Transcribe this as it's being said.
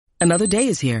Another day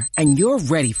is here, and you're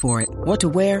ready for it. What to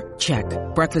wear? Check.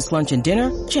 Breakfast, lunch, and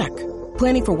dinner? Check.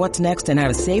 Planning for what's next and how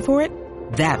to save for it?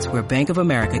 That's where Bank of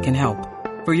America can help.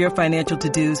 For your financial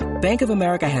to-dos, Bank of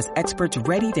America has experts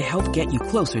ready to help get you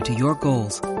closer to your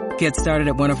goals. Get started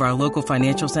at one of our local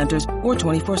financial centers or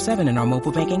 24/7 in our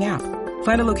mobile banking app.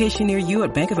 Find a location near you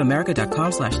at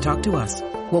bankofamerica.com/talktous.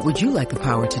 What would you like the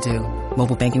power to do?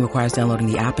 Mobile banking requires downloading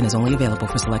the app and is only available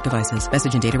for select devices.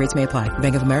 Message and data rates may apply.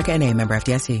 Bank of America N.A., member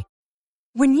FDIC.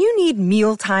 When you need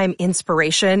mealtime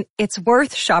inspiration, it's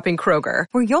worth shopping Kroger,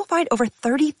 where you'll find over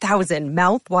 30,000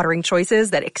 mouth-watering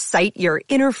choices that excite your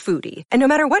inner foodie. And no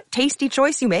matter what tasty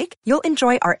choice you make, you'll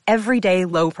enjoy our everyday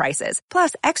low prices,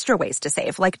 plus extra ways to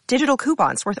save, like digital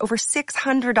coupons worth over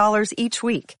 $600 each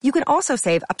week. You can also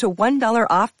save up to $1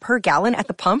 off per gallon at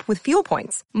the pump with fuel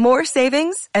points. More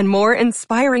savings and more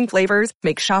inspiring flavors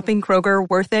make shopping Kroger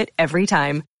worth it every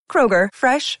time. Kroger,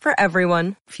 fresh for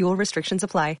everyone. Fuel restrictions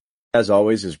apply. As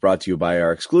always, is brought to you by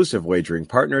our exclusive wagering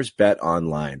partners, Bet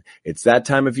Online. It's that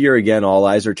time of year again. All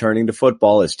eyes are turning to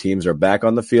football as teams are back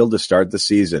on the field to start the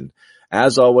season.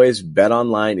 As always, Bet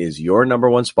Online is your number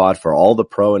one spot for all the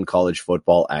pro and college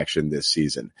football action this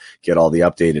season. Get all the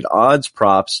updated odds,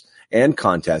 props, and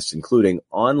contests, including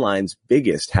online's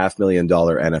biggest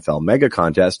 $500,000 NFL mega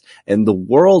contest and the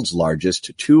world's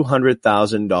largest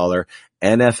 $200,000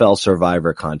 NFL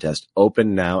Survivor contest,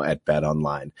 open now at Bet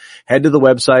Online. Head to the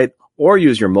website or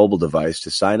use your mobile device to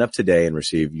sign up today and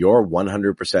receive your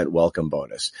 100% welcome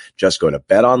bonus. Just go to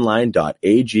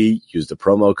betonline.ag, use the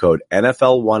promo code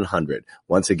NFL100.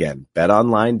 Once again,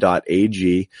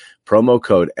 betonline.ag, promo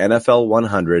code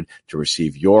NFL100 to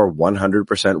receive your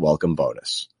 100% welcome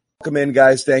bonus. Welcome in,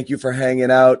 guys. Thank you for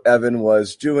hanging out. Evan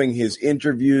was doing his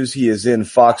interviews. He is in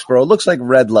Foxborough. It looks like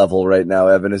Red Level right now,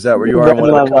 Evan. Is that where you are?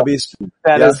 One of the Cubbies?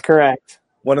 That is correct.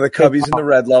 One of the Cubbies in the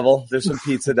Red Level. There's some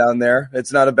pizza down there.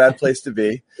 It's not a bad place to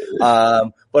be.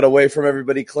 But away from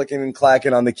everybody clicking and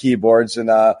clacking on the keyboards.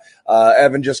 And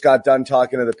Evan just got done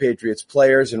talking to the Patriots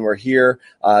players, and we're here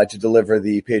to deliver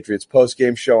the Patriots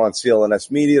postgame show on CLNS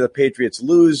Media. The Patriots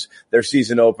lose their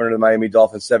season opener to the Miami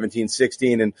Dolphins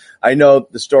 17-16. And I know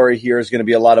the story here is going to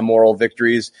be a lot of moral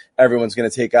victories. Everyone's going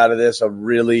to take out of this a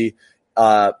really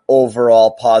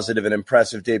overall positive and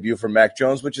impressive debut for Mac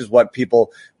Jones, which is what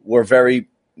people were very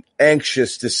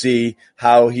anxious to see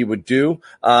how he would do.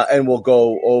 And we'll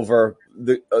go over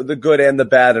the good and the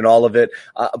bad and all of it.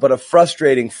 But a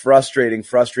frustrating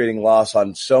loss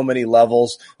on so many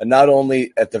levels. And not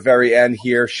only at the very end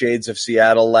here, shades of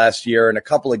Seattle last year, and a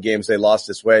couple of games they lost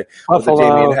this way.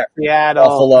 Seattle.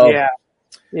 Buffalo.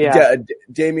 Yeah.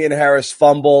 Damian Harris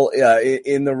fumble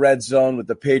in the red zone with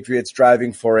the Patriots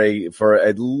driving for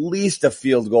at least a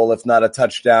field goal, if not a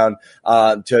touchdown,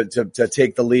 to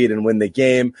take the lead and win the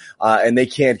game. And they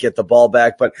can't get the ball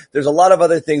back. But there's a lot of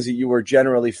other things that you were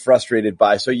generally frustrated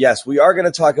by. So yes, we are going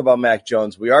to talk about Mac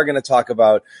Jones. We are going to talk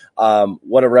about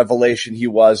what a revelation he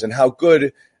was and how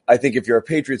good I think if you're a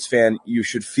Patriots fan, you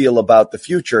should feel about the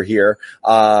future here.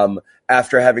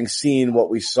 After having seen what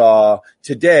we saw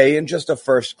today in just a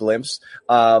first glimpse.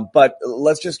 But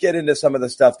let's just get into some of the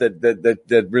stuff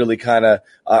that really kind of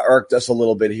irked us a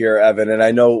little bit here, Evan. And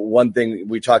I know one thing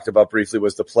we talked about briefly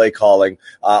was the play calling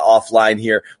offline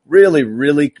here. Really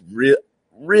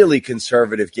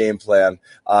conservative game plan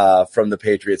from the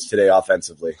Patriots today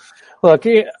offensively. Look,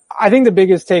 I think the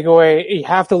biggest takeaway, you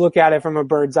have to look at it from a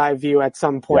bird's eye view at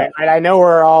some point, right? I know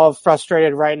we're all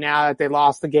frustrated right now that they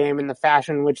lost the game in the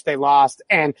fashion in which they lost.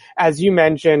 And as you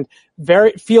mentioned,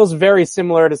 feels very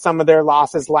similar to some of their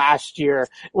losses last year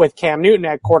with Cam Newton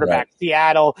at quarterback. Right.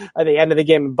 Seattle at the end of the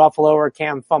game in Buffalo, where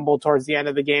Cam fumbled towards the end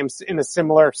of the game in a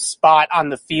similar spot on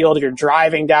the field. You're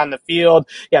driving down the field.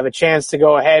 You have a chance to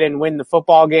go ahead and win the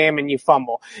football game and you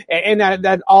fumble. And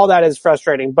that all that is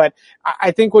frustrating. But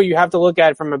I think what you have to look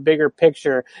at from a bigger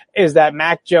picture is that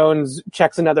Mac Jones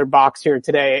checks another box here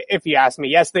today, if you ask me.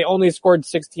 Yes, they only scored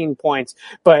 16 points,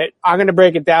 but I'm going to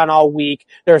break it down all week.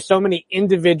 There are so many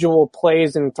individual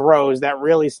plays and throws that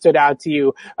really stood out to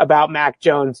you about Mac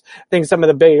Jones. I think some of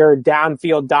the bigger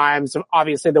downfield dimes,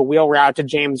 obviously the wheel route to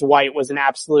James White was an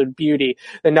absolute beauty.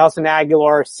 The Nelson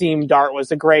Aguilar seam dart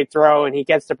was a great throw, and he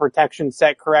gets the protection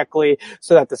set correctly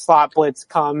so that the slot blitz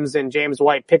comes and James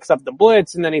White picks up the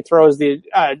blitz, and then he throws the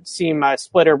seam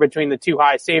splitter between the two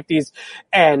high safeties.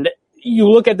 And you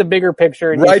look at the bigger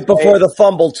picture. And right before the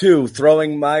fumble too,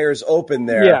 throwing Myers open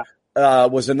there. Yeah.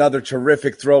 Was another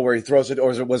terrific throw where he throws it,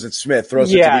 or was it Smith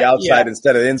throws it to the outside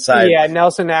instead of inside? Yeah,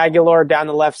 Nelson Aguilar down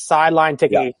the left sideline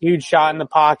taking a huge shot in the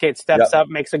pocket, steps up,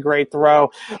 makes a great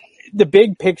throw. the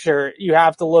big picture you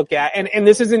have to look at, and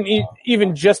this isn't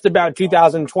even just about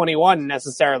 2021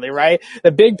 necessarily, right?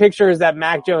 The big picture is that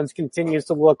Mac Jones continues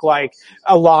to look like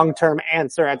a long-term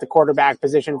answer at the quarterback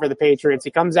position for the Patriots.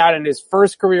 He comes out in his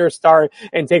first career start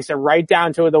and takes it right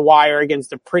down to the wire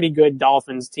against a pretty good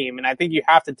Dolphins team. And I think you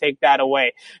have to take that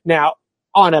away. Now,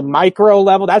 on a micro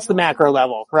level, that's the macro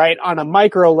level, right? On a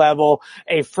micro level,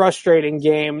 a frustrating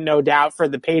game, no doubt, for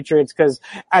the Patriots, because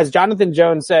as Jonathan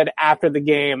Jones said after the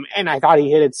game, and I thought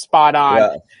he hit it spot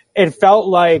on, it felt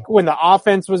like when the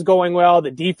offense was going well,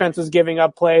 the defense was giving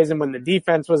up plays, and when the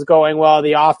defense was going well,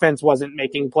 the offense wasn't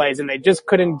making plays, and they just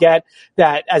couldn't get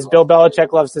that, as Bill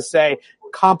Belichick loves to say,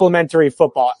 complementary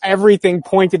football. Everything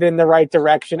pointed in the right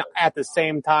direction at the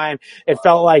same time. It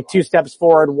felt like 2 steps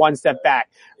forward, 1 step back.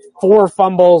 4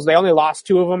 fumbles. They only lost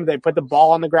 2 of them. They put the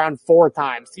ball on the ground 4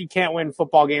 times. You can't win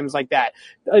football games like that.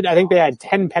 I think they had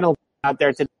 10 penalties out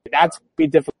there today. That's going to be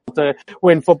difficult to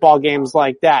win football games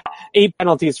like that. 8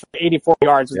 penalties for 84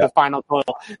 yards is the final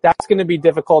total. That's going to be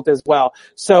difficult as well.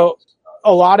 So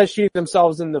a lot of shooting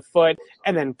themselves in the foot,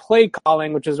 and then play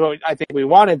calling, which is what I think we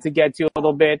wanted to get to a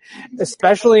little bit,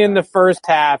 especially in the first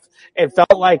half. It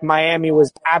felt like Miami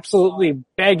was absolutely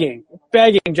begging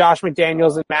Josh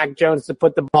McDaniels and Mac Jones to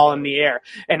put the ball in the air.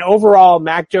 And overall,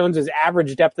 Mac Jones'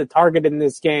 average depth of target in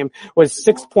this game was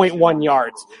 6.1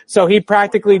 yards. So he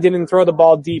practically didn't throw the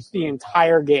ball deep the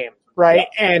entire game. Right.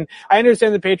 And I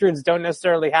understand the Patriots don't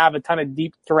necessarily have a ton of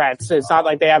deep threats. It's not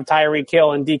like they have Tyreek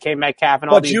Hill and DK Metcalf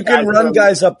and all these guys. But you can run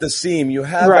guys up the seam. You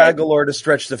have Aguilar to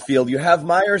stretch the field. You have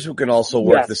Myers who can also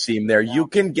work the seam there. You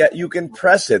can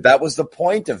press it. That was the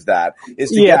point of that, is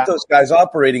to get those guys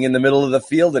operating in the middle of the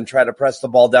field and try to press the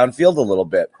ball downfield a little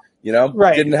bit. You know,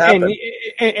 didn't happen.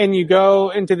 And you go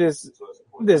into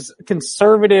this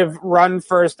conservative run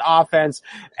first offense,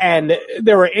 and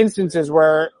there were instances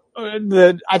where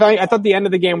I thought the end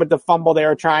of the game with the fumble, they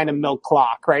were trying to milk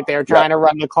clock, right? They were trying to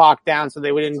run the clock down so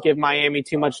they wouldn't give Miami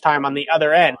too much time on the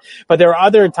other end. But there were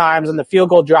other times on the field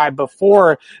goal drive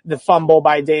before the fumble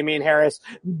by Damian Harris,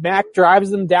 Mac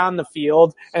drives them down the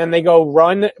field and then they go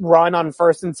run on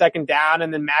 1st and 2nd down,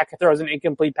 and then Mac throws an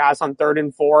incomplete pass on 3rd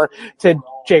and 4 to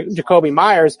Jacoby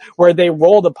Myers, where they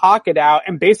roll the pocket out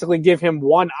and basically give him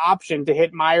one option to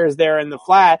hit Myers there in the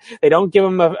flat. They don't give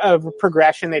him a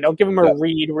progression. They don't give him a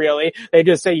read, really. They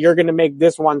just say, you're going to make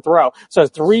this one throw. So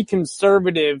 3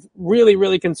 conservative, really,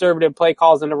 really conservative play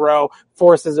calls in a row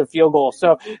forces a field goal.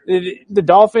 So the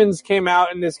Dolphins came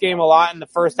out in this game a lot in the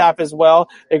first half as well.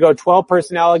 They go 12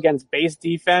 personnel against base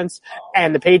defense,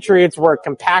 and the Patriots were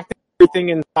compacted everything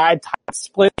inside, tight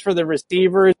splits for the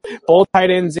receivers, both tight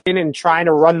ends in and trying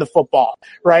to run the football,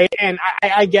 right? And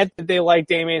I get that they like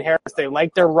Damian Harris, they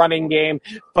like their running game,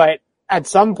 but at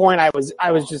some point I was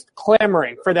just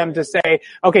clamoring for them to say,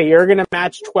 okay, you're going to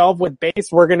match 12 with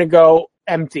base, we're going to go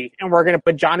empty, and we're going to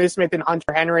put Jonnu Smith and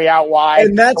Hunter Henry out wide.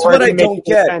 And that's what I don't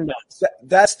get.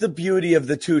 That's the beauty of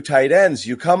the 2 tight ends.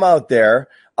 You come out there,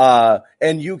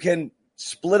 and you can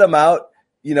split them out,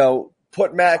 you know,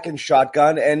 put Mac in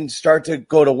shotgun and start to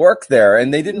go to work there.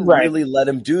 And they didn't really let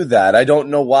him do that. I don't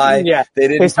know why they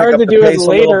didn't. They started to do it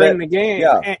later in the game,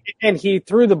 and he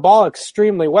threw the ball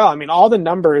extremely well. I mean, all the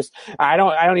numbers, I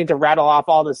don't need to rattle off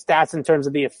all the stats in terms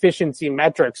of the efficiency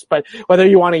metrics, but whether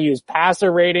you want to use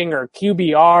passer rating or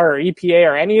QBR or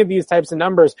EPA or any of these types of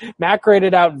numbers, Mac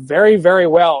graded out very, very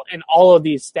well in all of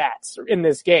these stats in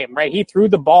this game, right? He threw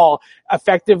the ball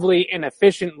effectively and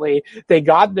efficiently. They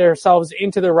got themselves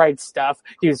into the right stuff.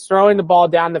 He was throwing the ball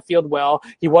down the field well.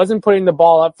 He wasn't putting the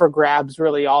ball up for grabs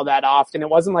really all that often. It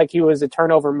wasn't like he was a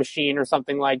turnover machine or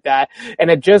something like that.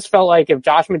 And it just felt like if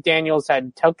Josh McDaniels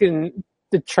had taken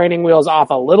the training wheels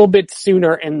off a little bit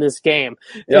sooner in this game,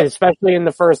 especially in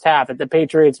the first half, that the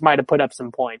Patriots might have put up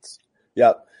some points.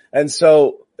 Yep. And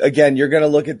so again, you're going to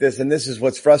look at this, and this is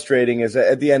what's frustrating, is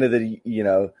at the end of the,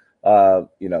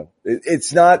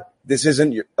 it's not, this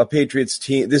isn't a Patriots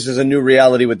team. This is a new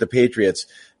reality with the Patriots.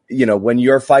 You know, when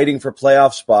you're fighting for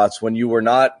playoff spots, when you were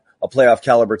not a playoff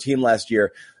caliber team last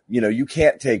year, you know, you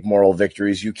can't take moral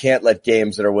victories. You can't let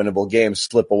games that are winnable games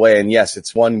slip away. And yes,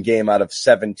 it's 1 game out of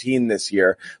 17 this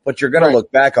year, but you're going to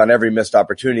look back on every missed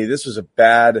opportunity. This was a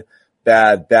bad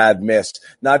miss,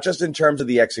 not just in terms of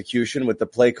the execution with the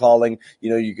play calling, you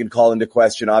know, you can call into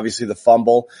question, obviously the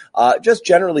fumble, just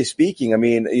generally speaking. I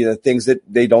mean, you know, things that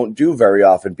they don't do very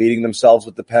often, beating themselves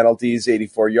with the penalties,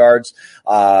 84 yards,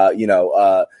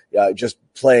 just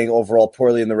playing overall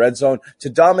poorly in the red zone, to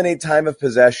dominate time of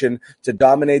possession, to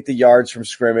dominate the yards from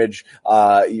scrimmage,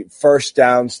 first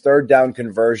downs, 3rd down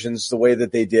conversions, the way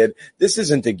that they did. This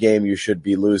isn't a game you should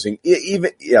be losing.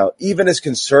 Even as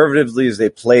conservatively as they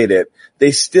played it,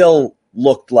 they still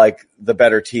looked like the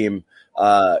better team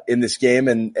in this game,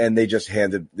 and they just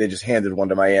handed one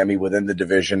to Miami within the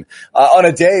division on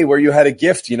a day where you had a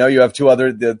gift. You have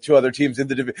the two other teams in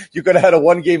the division. You could have had a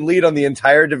 1-game lead on the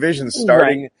entire division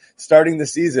starting the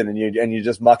season, and you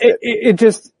just mucked it. It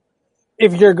just,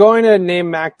 if you're going to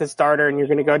name Mac the starter and you're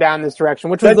going to go down this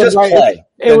direction, which was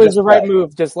the right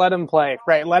move, just let him play,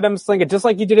 right? Let him sling it, just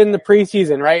like you did in the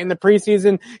preseason, right? In the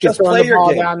preseason, he's throwing the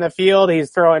ball down the field,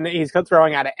 he's throwing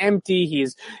out of empty,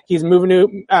 he's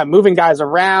moving guys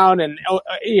around and,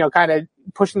 kind of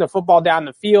pushing the football down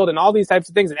the field and all these types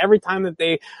of things. And every time that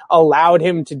they allowed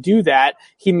him to do that,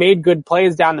 he made good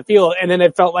plays down the field. And then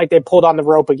it felt like they pulled on the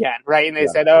rope again, right? And they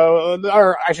said,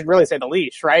 or I should really say the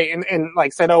leash, right? And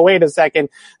said, oh, wait a second.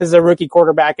 This is a rookie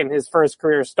quarterback in his first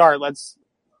career start. Let's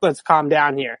calm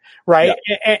down here, right?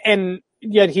 Yeah. And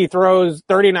yet he throws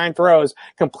 39 throws,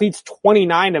 completes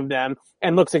 29 of them,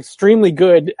 and looks extremely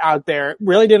good out there.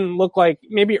 Really didn't look like,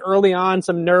 maybe early on,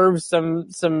 some nerves,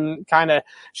 some kind of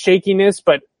shakiness,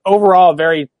 but overall,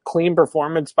 very clean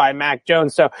performance by Mac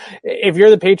Jones. So if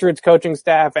you're the Patriots coaching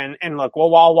staff and look,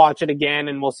 we'll all watch it again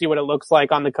and we'll see what it looks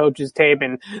like on the coach's tape,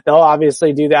 and they'll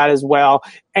obviously do that as well.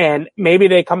 And maybe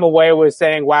they come away with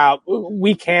saying, wow,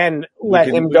 we can let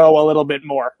him go a little bit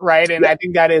more, right? And I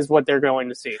think that is what they're going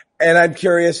to see. And I'm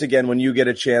curious, again, when you get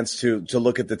a chance to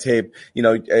look at the tape,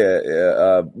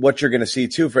 what you're going to see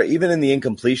too. For even in the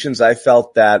incompletions, I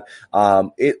felt that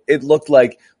it looked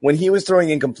like when he was throwing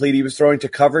incomplete, he was throwing to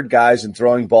covered guys and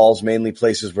throwing balls mainly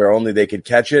places where only they could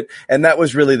catch it. And that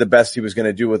was really the best he was going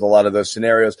to do with a lot of those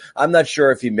scenarios. I'm not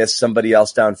sure if he missed somebody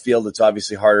else downfield. It's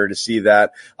obviously harder to see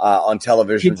that on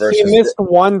television He missed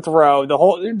one throw. The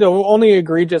only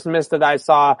egregious miss that I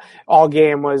saw all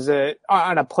game was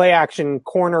on a play action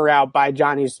corner out by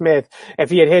Johnny Smith. If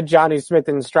he had hit Johnny Smith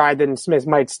in stride, then Smith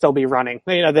might still be running.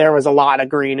 There was a lot of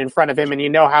green in front of him, and you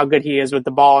know how good he is with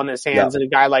the ball in his hands, and a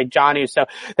guy like Johnny. So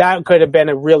that could have been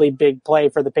a really big play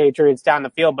for the Patriots down the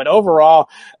field. But overall,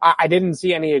 I didn't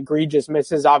see any egregious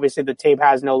misses. Obviously, the tape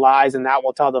has no lies, and that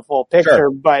will tell the full picture.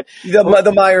 Sure. But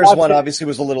the Myers one obviously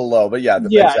was a little low, but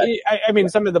I mean,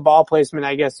 some of the ball placement,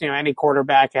 I guess, any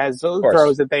quarterback has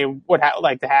throws that they would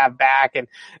like to have back,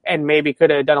 and maybe could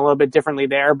have done a little bit differently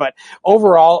there. But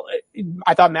overall,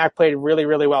 I thought Mac played really,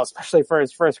 really well, especially for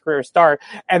his first career start.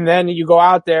 And then you go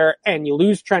out there and you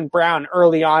lose Trent Brown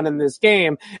early on in this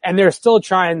game, and they're still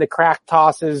trying the crack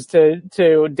tosses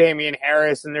to Damian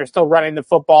Harris, and they're still running the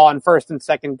football on first and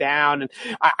second down. And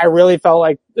I really felt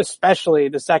like, especially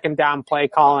the second down play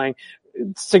calling,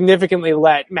 significantly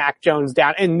let Mac Jones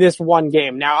down in this one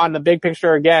game. Now, on the big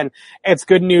picture, again, it's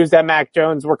good news that Mac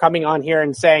Jones, we're coming on here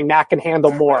and saying Mac can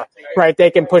handle more, right?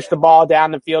 They can push the ball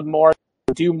down the field more,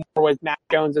 do more with Mac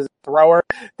Jones as a thrower.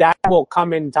 That will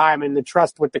come in time, and the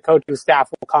trust with the coaching staff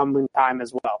will come in time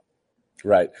as well.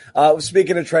 Right.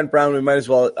 Speaking of Trent Brown, we might as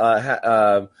well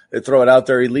throw it out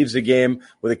there. He leaves the game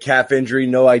with a calf injury.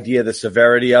 No idea the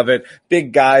severity of it.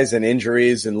 Big guys and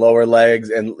injuries and lower legs,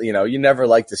 and you never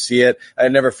like to see it. I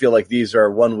never feel like these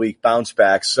are 1 week bounce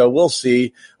backs. So we'll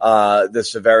see the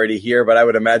severity here, but I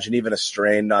would imagine even a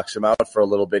strain knocks him out for a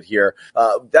little bit here.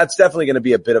 That's definitely going to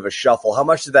be a bit of a shuffle. How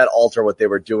much did that alter what they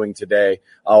were doing today,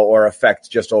 or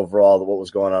affect just overall what was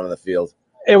going on in the field?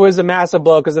 It was a massive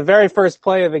blow because the very first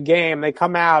play of the game, they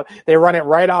come out, they run it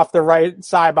right off the right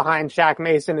side behind Shaq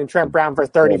Mason and Trent Brown for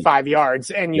 35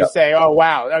 yards. And you say, oh,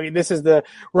 wow. I mean, this is the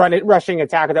rushing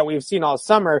attack that we've seen all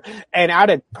summer. And out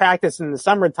of practice in the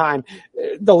summertime,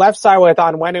 the left side with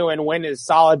Onwenu and Wynn is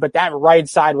solid, but that right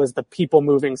side was the people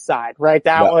moving side, right?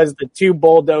 That was the two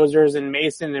bulldozers and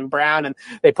Mason and Brown, and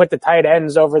they put the tight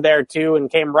ends over there too and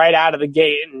came right out of the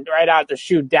gate and right out the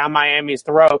chute down Miami's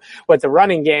throat with the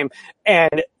running game.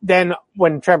 And then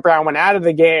when Trent Brown went out of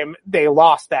the game, they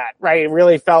lost that, right? It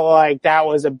really felt like that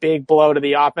was a big blow to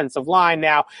the offensive line.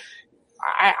 Now,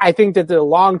 I think that the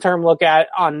long-term look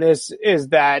on this is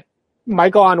that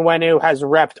Michael Onwenu has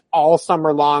repped all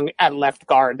summer long at left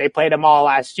guard. They played him all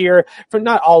last year,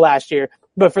 not all last year,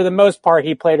 but for the most part,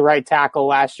 he played right tackle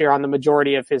last year on the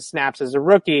majority of his snaps as a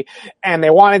rookie, and they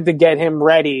wanted to get him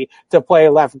ready to play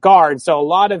left guard. So a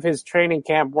lot of his training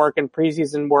camp work and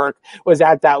preseason work was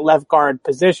at that left guard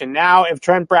position. Now, if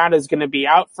Trent Brown is going to be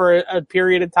out for a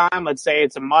period of time, let's say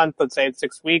it's a month, let's say it's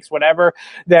 6 weeks, whatever,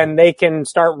 then they can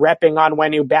start repping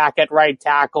Onwenu back at right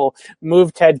tackle,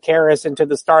 move Ted Karras into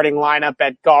the starting lineup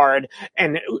at guard,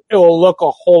 and it will look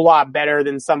a whole lot better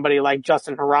than somebody like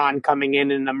Justin Herron coming in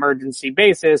an emergency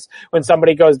basis when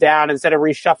somebody goes down, instead of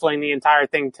reshuffling the entire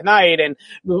thing tonight and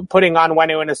putting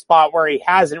Onwenu in a spot where he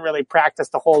hasn't really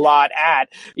practiced a whole lot at.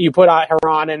 You put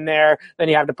Haran in there, then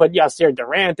you have to put Yasir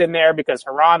Durant in there because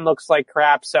Haran looks like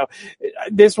crap. So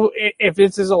if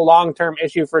this is a long-term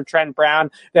issue for Trent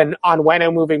Brown, then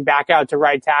Onwenu moving back out to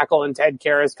right tackle and Ted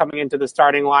Karras coming into the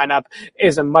starting lineup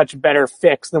is a much better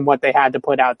fix than what they had to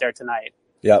put out there tonight.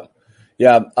 Yep.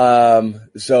 Yeah.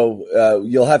 So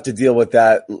you'll have to deal with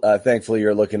that. Thankfully,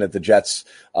 you're looking at the Jets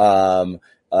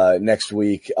next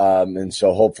week. And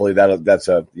so hopefully that's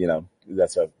a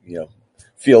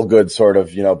feel good sort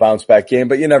of, bounce back game,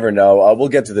 but you never know. We'll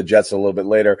get to the Jets a little bit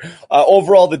later.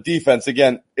 Overall, the defense,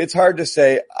 again, it's hard to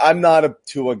say. I'm not a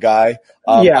Tua guy.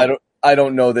 I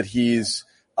don't know that he's,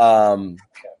 I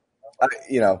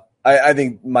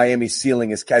think Miami's ceiling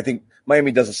is, I think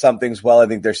Miami does some things well. I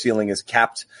think their ceiling is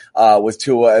capped, with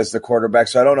Tua as the quarterback.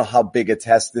 So I don't know how big a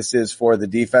test this is for the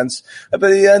defense, but at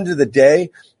the end of the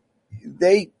day,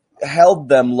 they held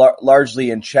them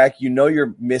largely in check.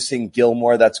 You're missing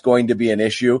Gilmore. That's going to be an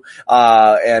issue.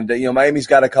 And Miami's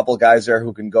got a couple guys there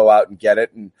who can go out and get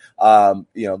it. And,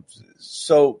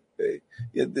 so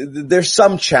there's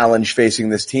some challenge facing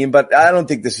this team, but I don't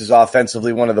think this is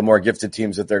offensively one of the more gifted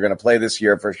teams that they're going to play this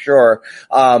year for sure.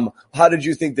 How did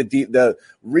you think the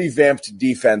revamped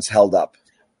defense held up?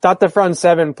 Thought the front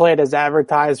seven played as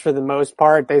advertised for the most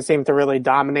part. They seem to really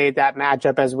dominate that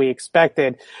matchup as we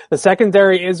expected. The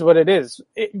secondary is what it is.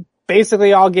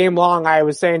 Basically all game long, I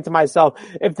was saying to myself,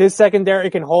 if this secondary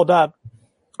can hold up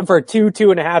for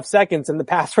 2.5 seconds and the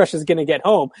pass rush is going to get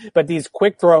home. But these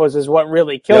quick throws is what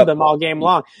really killed them all game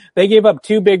long. They gave up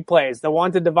 2 big plays. The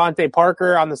one to Devontae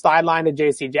Parker on the sideline to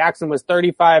J.C. Jackson was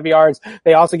 35 yards.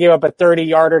 They also gave up a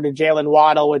 30-yarder to Jalen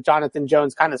Waddle with Jonathan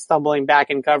Jones kind of stumbling back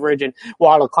in coverage and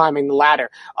Waddle climbing the ladder.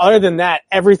 Other than that,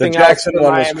 everything else in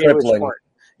Miami was short.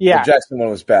 Yeah. The Jackson one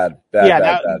was bad.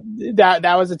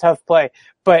 That was a tough play.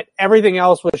 But everything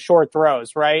else was short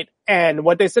throws, right? And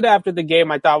what they said after the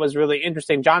game I thought was really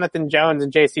interesting. Jonathan Jones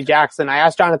and J.C. Jackson, I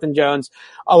asked Jonathan Jones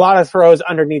a lot of throws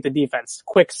underneath the defense,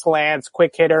 quick slants,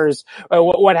 quick hitters,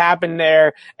 what happened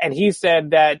there. And he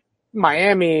said that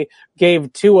Miami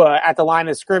gave Tua at the line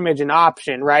of scrimmage an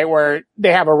option, right? Where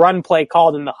they have a run play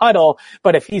called in the huddle,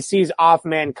 but if he sees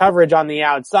off-man coverage on the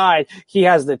outside, he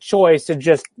has the choice to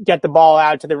just get the ball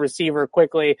out to the receiver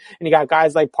quickly. And you got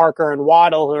guys like Parker and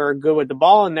Waddle who are good with the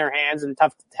ball in their hands and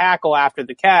tough to tackle after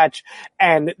the catch.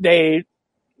 And they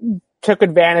took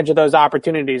advantage of those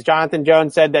opportunities. Jonathan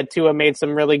Jones said that Tua made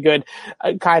some really good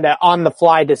kind of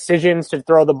on-the-fly decisions to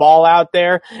throw the ball out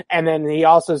there. And then he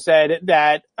also said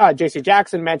that J.C.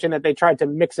 Jackson mentioned that they tried to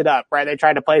mix it up, right? They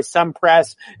tried to play some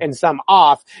press and some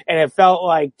off, and it felt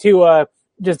like Tua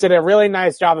just did a really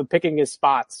nice job of picking his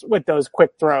spots with those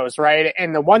quick throws, right?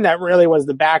 And the one that really was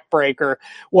the backbreaker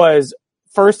was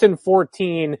 1st and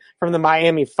 14 from the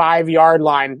Miami 5-yard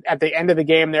line at the end of the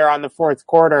game there on the fourth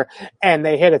quarter. And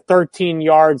they hit a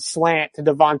 13-yard slant to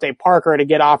Devontae Parker to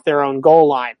get off their own goal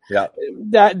line. Yeah.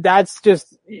 That's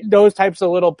just, those types of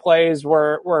little plays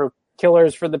were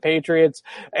killers for the Patriots.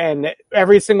 And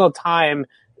every single time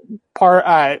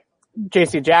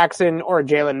J.C. Jackson or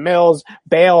Jalen Mills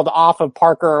bailed off of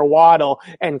Parker or Waddle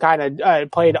and kind of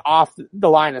played off the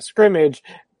line of scrimmage,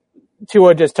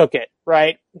 Tua just took it,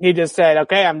 right? He just said,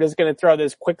 okay, I'm just going to throw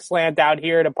this quick slant out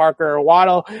here to Parker or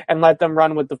Waddle and let them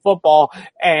run with the football.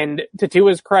 And to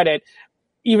Tua's credit,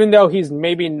 even though he's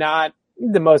maybe not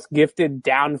the most gifted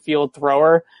downfield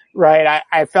thrower, right?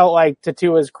 I felt like to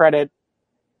Tua's credit,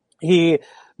 he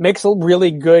makes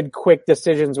really good, quick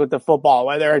decisions with the football,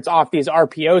 whether it's off these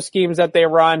RPO schemes that they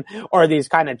run or these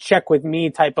kind of check with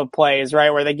me type of plays, right?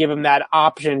 Where they give him that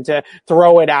option to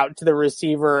throw it out to the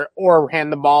receiver or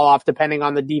hand the ball off depending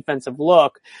on the defensive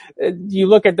look. You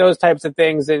look at those types of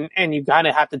things and you kind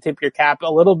of have to tip your cap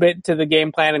a little bit to the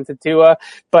game plan and to Tua,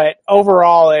 but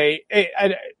overall, they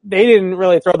didn't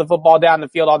really throw the football down the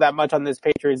field all that much on this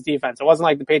Patriots defense. It wasn't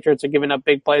like the Patriots are giving up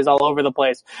big plays all over the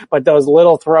place, but those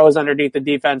little throws underneath the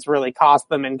defense really cost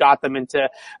them and got them into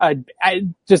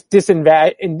just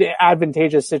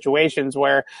disadvantageous situations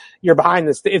where you're behind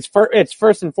this. It's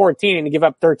 1st and 14 and you give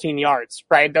up 13 yards,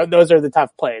 right? Those are the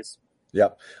tough plays.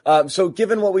 Yep. So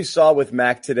given what we saw with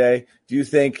Mac today, do you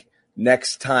think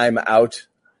next time out,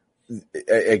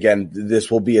 again,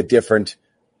 this will be a different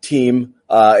team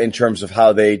in terms of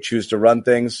how they choose to run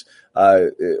things,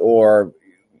 or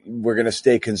we're going to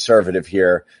stay conservative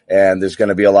here and there's going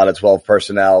to be a lot of 12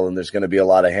 personnel and there's going to be a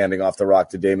lot of handing off the rock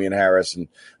to Damian Harris? And,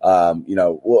 how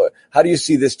do you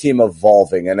see this team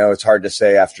evolving? I know it's hard to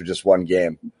say after just one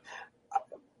game.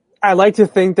 I like to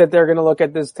think that they're going to look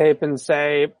at this tape and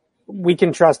say, we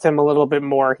can trust him a little bit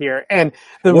more here. And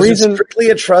the was reason it strictly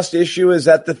a trust issue, is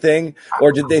that the thing?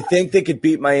 Or did they think they could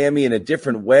beat Miami in a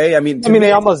different way? I mean,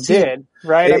 they almost did,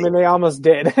 right? They almost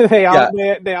did. They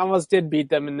almost did beat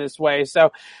them in this way.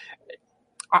 So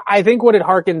I think what it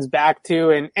harkens back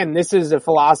to, and this is a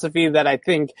philosophy that I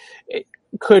think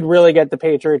could really get the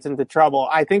Patriots into trouble.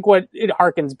 I think what it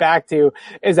harkens back to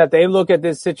is that they look at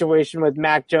this situation with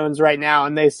Mac Jones right now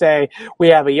and they say, we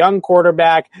have a young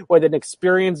quarterback with an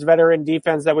experienced veteran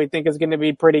defense that we think is going to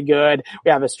be pretty good.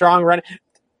 We have a strong run.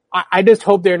 I just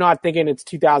hope they're not thinking it's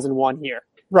 2001 here,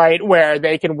 right? Where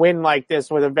they can win like this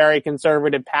with a very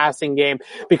conservative passing game,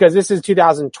 because this is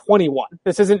 2021.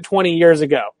 This isn't 20 years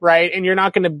ago, right? And you're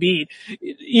not going to beat,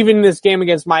 even this game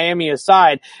against Miami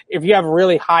aside, if you have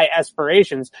really high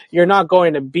aspirations, you're not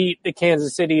going to beat the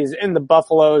Kansas Cities and the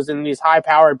Buffaloes and these high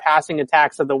powered passing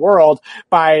attacks of the world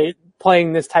by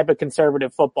playing this type of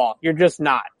conservative football. You're just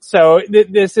not. So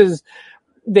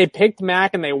they picked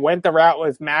Mac and they went the route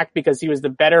with Mac because he was the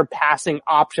better passing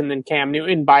option than Cam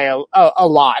Newton by a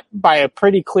lot, by a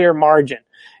pretty clear margin.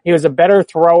 He was a better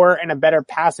thrower and a better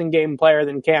passing game player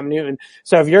than Cam Newton.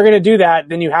 So if you're going to do that,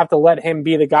 then you have to let him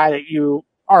be the guy that you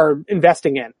are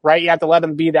investing in, right? You have to let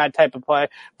him be that type of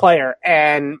player.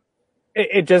 And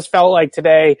it just felt like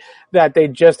today that they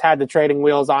just had the trading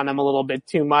wheels on him a little bit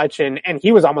too much. And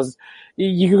he was almost,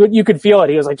 you could feel it.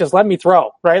 He was like, just let me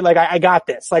throw, right? Like, I got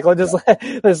this. Like,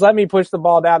 just let me push the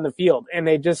ball down the field. And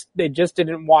they just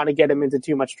didn't want to get him into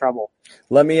too much trouble.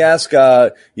 Let me ask,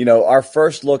 our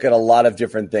first look at a lot of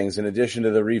different things. In addition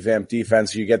to the revamped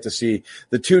defense, you get to see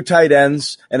the two tight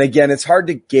ends. And again, it's hard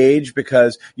to gauge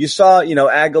because you saw,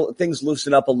 things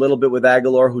loosen up a little bit with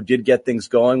Aguilar, who did get things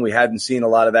going. We hadn't seen a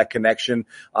lot of that connection,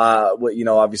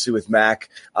 obviously with Mac.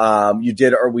 We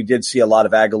did see a lot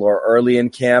of Aguilar early in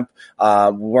camp.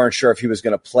 We weren't sure if he was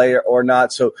going to play or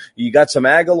not. So you got some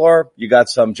Aguilar, you got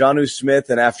some Jonnu Smith,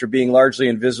 and after being largely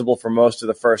invisible for most of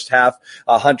the first half,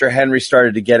 Hunter Henry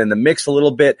started to get in the mix a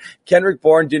little bit. Kendrick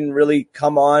Bourne didn't really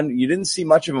come on. You didn't see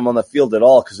much of him on the field at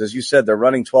all because, as you said, they're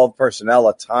running 12 personnel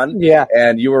a ton. Yeah.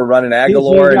 And you were running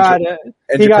Aguilar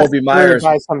and Jacoby Myers.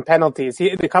 By some penalties.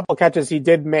 The couple catches he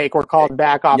did make were called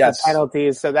back off the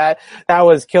penalties. So that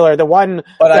was killer. The one,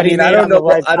 but I don't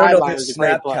know his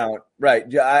snap count. Right.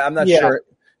 Yeah, I'm not sure.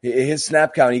 His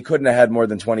snap count, he couldn't have had more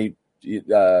than 20.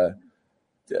 No,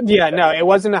 it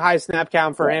wasn't a high snap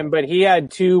count for him, but he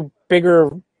had two bigger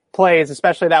plays,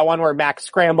 especially that one where Max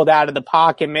scrambled out of the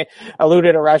pocket,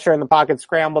 eluded a rusher in the pocket,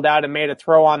 scrambled out and made a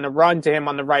throw on the run to him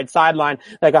on the right sideline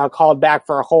that got called back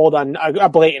for a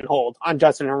blatant hold on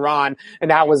Justin Herron.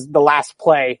 And that was the last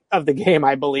play of the game,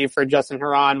 I believe, for Justin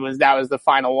Herron. That was the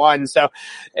final one. So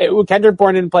Kendrick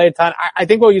Bourne didn't play a ton. I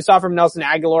think what you saw from Nelson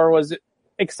Aguilar was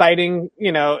exciting.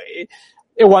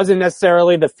 It wasn't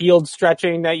necessarily the field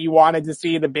stretching that you wanted to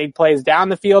see, the big plays down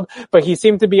the field, but he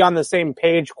seemed to be on the same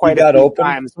page quite a few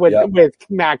times with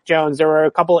Mac Jones. There were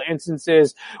a couple of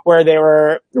instances where they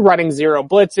were running zero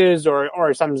blitzes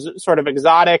or some sort of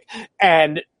exotic,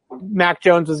 and Mac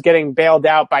Jones was getting bailed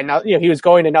out by, he was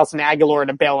going to Nelson Aguilar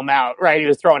to bail him out, right? He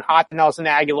was throwing hot to Nelson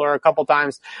Aguilar a couple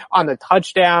times on the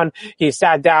touchdown. He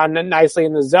sat down nicely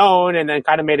in the zone and then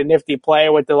kind of made a nifty play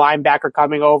with the linebacker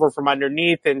coming over from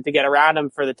underneath and to get around him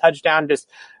for the touchdown. Just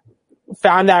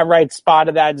found that right spot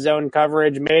of that zone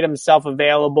coverage, made himself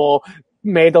available,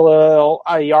 made the little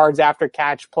yards after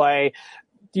catch play.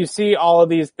 You see all of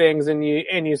these things and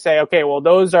you say, okay, well,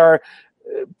 those are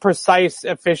precise,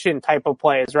 efficient type of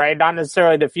plays, right? Not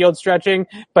necessarily the field stretching,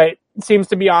 but seems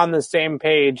to be on the same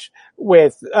page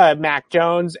with Mac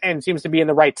Jones and seems to be in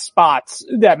the right spots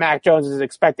that Mac Jones is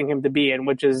expecting him to be in,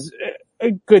 which is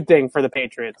a good thing for the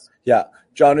Patriots. Yeah.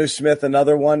 Jonnu Smith,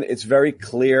 another one. It's very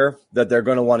clear that they're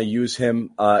going to want to use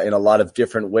him in a lot of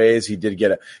different ways. He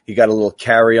got a little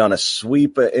carry on a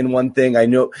sweep in one thing. I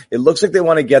know it looks like they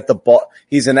want to get the ball.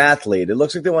 He's an athlete. It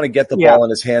looks like they want to get the ball in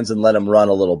his hands and let him run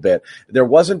a little bit. There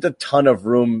wasn't a ton of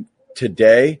room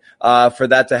today for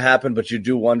that to happen, but you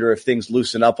do wonder if things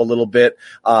loosen up a little bit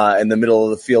and the middle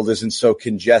of the field isn't so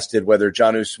congested, whether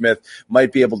Jonnu Smith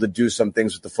might be able to do some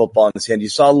things with the football in his hand. You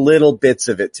saw little bits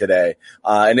of it today,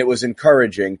 and it was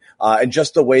encouraging, and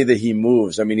just the way that he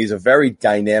moves. I mean, he's a very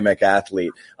dynamic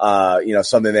athlete,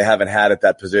 something they haven't had at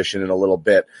that position in a little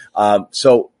bit.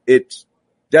 So it's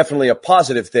definitely a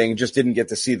positive thing, just didn't get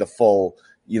to see the full,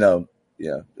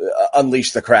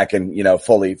 unleash the Kraken,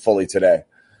 fully today.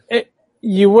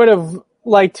 You would have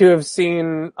liked to have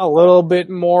seen a little bit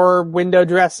more window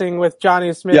dressing with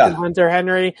Jonnu Smith and Hunter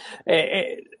Henry.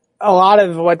 A lot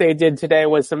of what they did today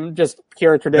was some just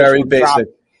pure traditional very basic.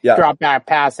 drop back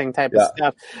passing type of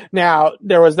stuff. Now,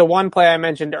 there was the one play I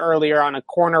mentioned earlier on a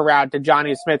corner route to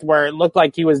Johnny Smith where it looked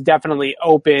like he was definitely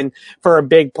open for a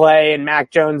big play and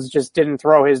Mac Jones just didn't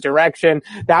throw his direction.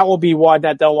 That will be one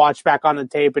that they'll watch back on the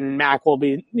tape and Mac will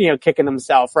be, kicking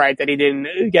himself, right? That he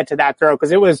didn't get to that throw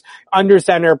because it was under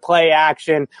center play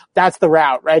action. That's the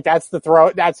route, right? That's the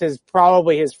throw. That's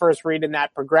probably his first read in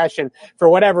that progression. For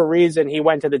whatever reason, he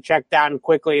went to the check down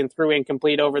quickly and threw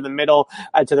incomplete over the middle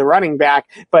to the running back.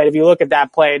 But if you look at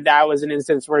that play, that was an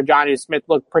instance where Johnny Smith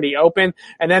looked pretty open.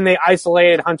 And then they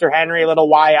isolated Hunter Henry, a little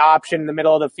Y option in the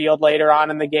middle of the field later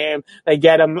on in the game. They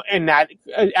get him in that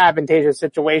advantageous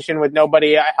situation with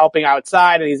nobody helping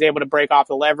outside, and he's able to break off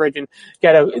the leverage and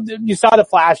you saw the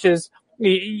flashes.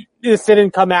 This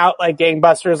didn't come out like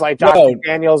gangbusters like Josh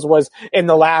McDaniels was in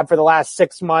the lab for the last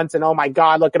 6 months. And oh my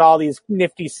God, look at all these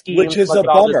nifty schemes. Which is a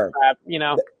bummer.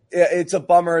 It's a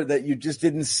bummer that you just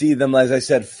didn't see them, as I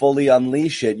said, fully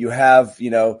unleash it. You have,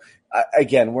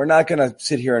 again, we're not going to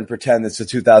sit here and pretend it's the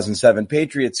 2007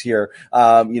 Patriots here,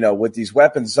 with these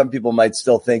weapons. Some people might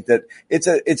still think that it's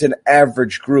an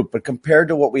average group, but compared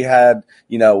to what we had,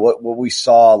 what we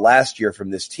saw last year from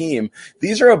this team,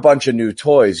 these are a bunch of new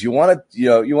toys. You want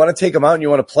to take them out and you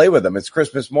want to play with them. It's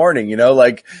Christmas morning, you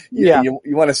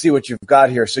want to see what you've got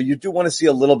here. So you do want to see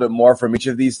a little bit more from each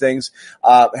of these things.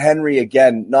 Henry,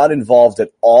 again, not involved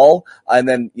at all. And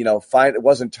then, it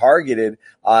wasn't targeted.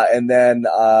 And then,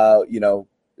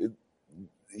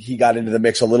 he got into the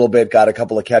mix a little bit, got a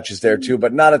couple of catches there too,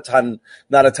 but not a ton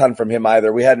from him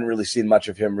either. We hadn't really seen much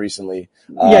of him recently.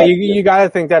 You got to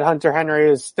think that Hunter Henry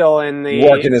is still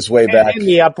working his way back in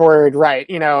the upward, right?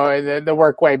 The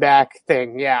work way back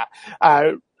thing. Yeah.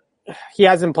 He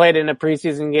hasn't played in a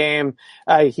preseason game.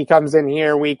 He comes in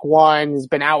here week 1. He's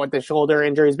been out with the shoulder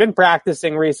injury. He's been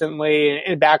practicing recently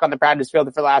and back on the practice field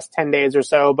for the last 10 days or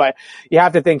so, but you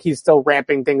have to think he's still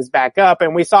ramping things back up.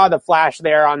 And we saw the flash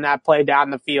there on that play down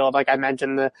the field. Like I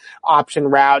mentioned, the option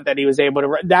route that he was able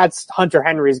to, that's Hunter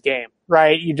Henry's game.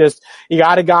 Right? You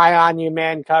got a guy on you,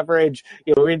 man coverage,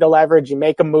 you read the leverage, you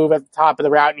make a move at the top of the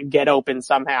route and you get open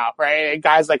somehow, right?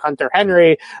 Guys like Hunter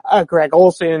Henry, Greg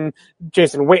Olsen,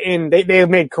 Jason Witten, they've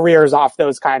made careers off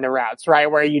those kind of routes,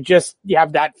 right? Where you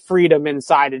have that freedom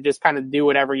inside to just kind of do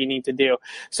whatever you need to do.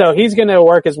 So he's going to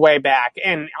work his way back.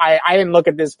 And I didn't look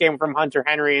at this game from Hunter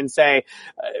Henry and say,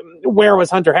 where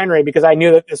was Hunter Henry? Because I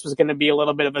knew that this was going to be a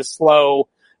little bit of a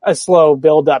slow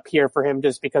build up here for him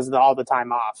just because of all the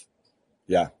time off.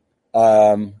 Yeah.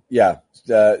 No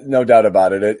doubt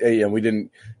about it. We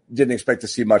didn't expect to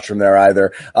see much from there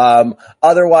either.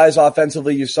 Otherwise,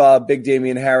 offensively, you saw a big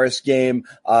Damian Harris game.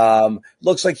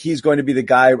 Looks like he's going to be the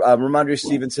guy. Ramondre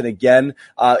Stevenson again.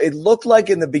 It looked like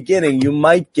in the beginning you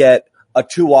might get a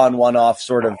 2-on-1 off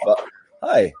sort of,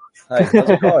 hi, how's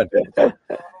it going?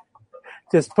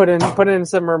 Just put in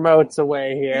some remotes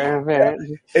away here.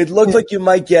 Man. It looked like you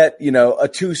might get, a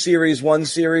 2 series, 1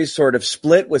 series sort of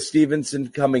split with Stevenson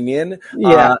coming in.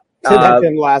 Yeah. That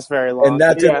didn't last very long. And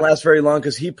that didn't last very long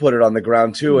because he put it on the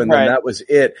ground too, and then that was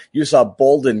it. You saw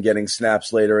Bolden getting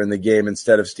snaps later in the game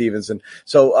instead of Stevenson.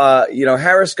 So,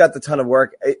 Harris got the ton of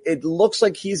work. It looks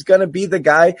like he's going to be the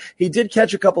guy. He did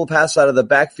catch a couple of passes out of the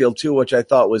backfield too, which I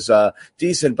thought was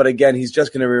decent. But again, he's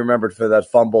just going to be remembered for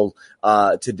that fumble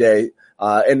today.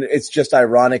 And it's just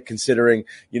ironic considering,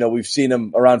 we've seen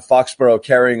him around Foxborough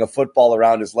carrying a football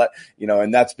around his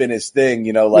and that's been his thing,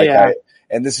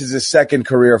 and this is his second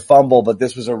career fumble, but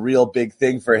this was a real big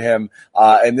thing for him.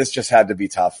 And this just had to be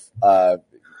tough. It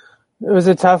was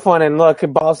a tough one. And look,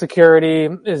 ball security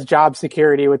is job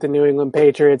security with the New England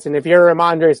Patriots. And if you're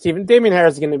Ramondre Stevenson, Damian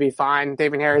Harris is going to be fine.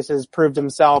 Damian Harris has proved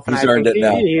himself. And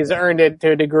he's earned it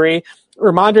to a degree.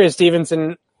 Ramondre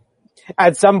Stevenson,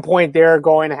 at some point, they're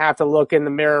going to have to look in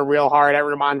the mirror real hard at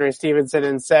Ramondre Stevenson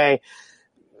and say,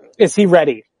 is he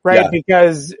ready? Right? Yeah.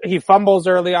 Because he fumbles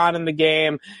early on in the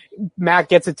game. Mac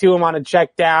gets it to him on a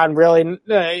check down. Really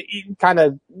kind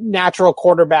of natural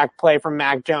quarterback play from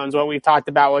Mac Jones. What we've talked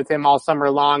about with him all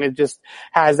summer long, it just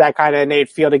has that kind of innate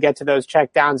feel to get to those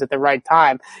check downs at the right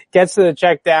time. Gets to the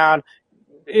check down.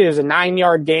 It was a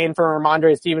 9-yard gain for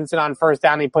Ramondre Stevenson on first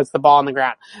down. He puts the ball on the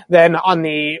ground. Then on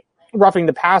the roughing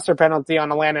the passer penalty on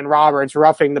Landon Roberts,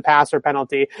 roughing the passer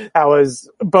penalty, that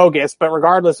was bogus. But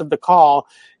regardless of the call,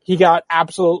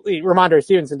 Ramondre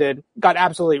Stevenson got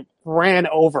absolutely ran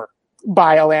over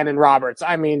by Landon Roberts.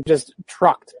 I mean, just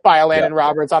trucked by Landon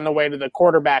Roberts on the way to the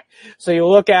quarterback. So you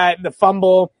look at the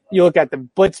fumble, you look at the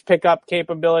blitz pickup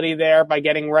capability there by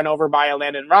getting run over by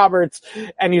Landon Roberts,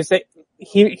 and you say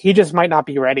he just might not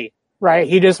be ready. Right?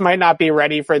 He just might not be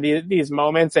ready for these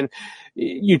moments. And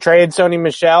you trade Sony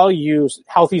Michel, you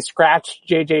healthy scratch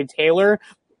JJ Taylor.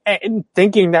 and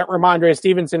thinking that Ramondre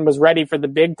Stevenson was ready for the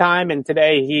big time, and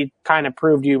today he kind of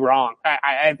proved you wrong.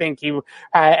 I think he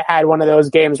had one of those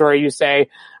games where you say,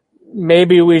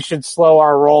 maybe we should slow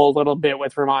our roll a little bit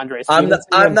with Ramondre Stevenson.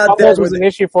 I'm not there. Fumbles was an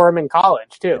issue for him in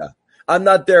college too. Yeah. I'm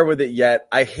not there with it yet.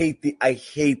 I hate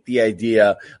the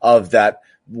idea of that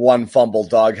one fumble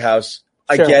doghouse.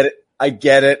 Sure. I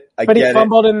get it. But he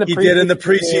fumbled in the preseason. He did in the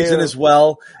preseason as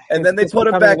well. And then they put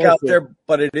him back out there,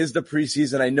 but it is the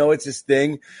preseason. I know it's his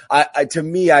thing. To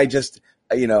me,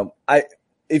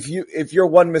 if you're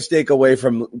one mistake away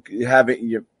from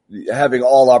having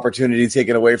all opportunity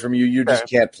taken away from you, you just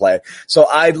can't play. So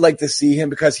I'd like to see him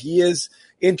because he is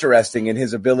interesting in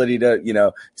his ability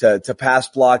to pass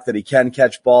block, that he can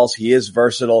catch balls. He is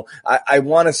versatile. I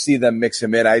want to see them mix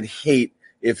him in. I'd hate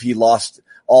if he lost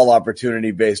all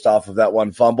opportunity based off of that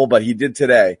one fumble, but he did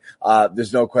today.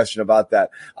 There's no question about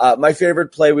that. My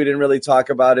favorite play, we didn't really talk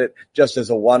about it, just as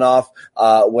a one-off,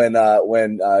 when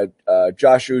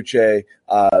Josh Uche,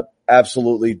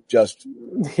 absolutely just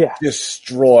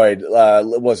destroyed,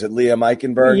 was it Liam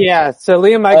Eichenberg? Yeah, so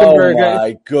Liam Eichenberg. Oh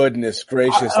my goodness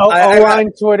gracious.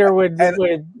 On Twitter would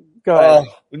go ahead.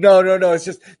 No. It's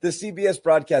just the CBS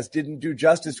broadcast didn't do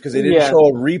justice because they didn't show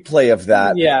a replay of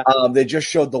that. Yeah. They just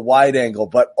showed the wide angle,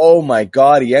 but oh my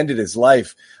God, he ended his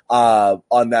life,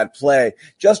 on that play.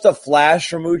 Just a flash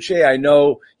from Uche. I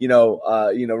know,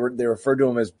 they refer to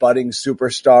him as budding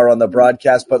superstar on the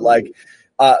broadcast, but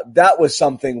that was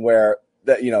something where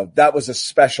that was a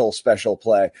special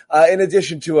play. In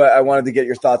addition to, I wanted to get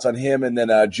your thoughts on him and then,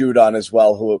 Judon as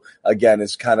well, who again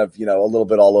is kind of, a little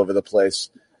bit all over the place.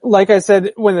 Like I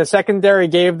said, when the secondary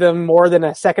gave them more than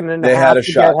a second and a half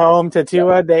to get home to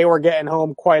Tua, they were getting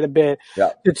home quite a bit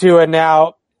to Tua.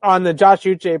 Now, on the Josh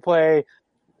Uche play,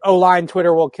 O-line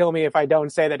Twitter will kill me if I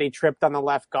don't say that he tripped on the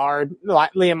left guard.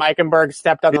 Liam Eichenberg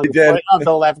stepped on the foot of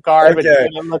the left guard, which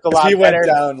made him look a lot better. He went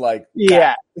down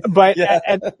but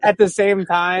at the same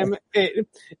time,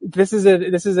 this is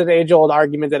an age-old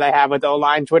argument that I have with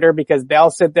O-line Twitter, because they'll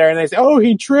sit there and they say, oh,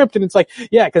 he tripped. And it's like,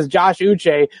 yeah, because Josh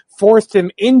Uche forced him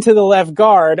into the left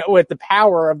guard with the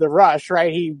power of the rush,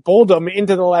 right? He bowled him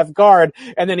into the left guard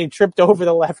and then he tripped over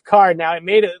the left guard. Now it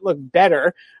made it look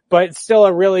better, but still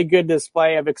a really good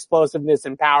display of explosiveness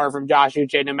and power from Josh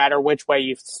Uche, no matter which way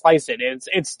you slice it.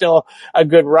 It's still a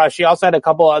good rush. He also had a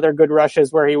couple other good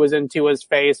rushes where he was into his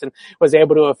face and was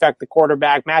able to affect the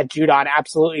quarterback. Matt Judon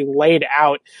absolutely laid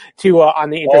out on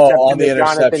the interception with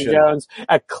Jonathan Jones.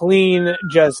 A clean,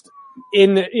 just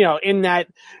in that,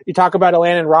 you talk about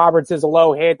Elandon Roberts as a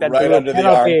low hit, that's right under the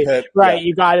armpit. Right. Yeah.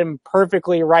 You got him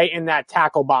perfectly right in that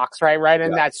tackle box, right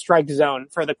in that strike zone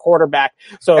for the quarterback.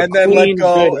 So and then let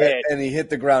go and he hit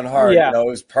the ground hard. Yeah. It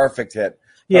was perfect hit.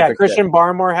 Christian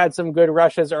Barmore had some good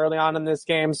rushes early on in this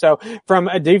game. So from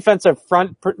a defensive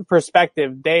front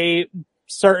perspective, they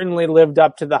certainly lived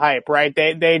up to the hype, right?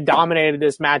 They dominated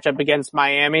this matchup against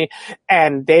Miami,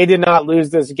 and they did not lose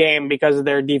this game because of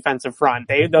their defensive front.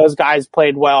 Those guys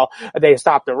played well. They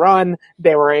stopped the run.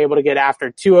 They were able to get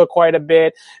after Tua quite a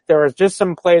bit. There was just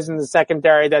some plays in the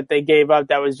secondary that they gave up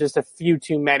that was just a few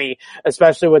too many,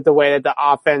 especially with the way that the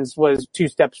offense was 2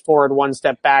 steps forward, 1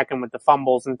 step back, and with the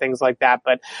fumbles and things like that.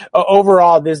 But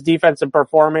overall, this defensive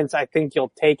performance, I think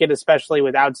you'll take it, especially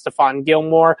without Stephon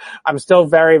Gilmore. I'm still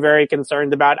very, very concerned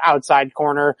about outside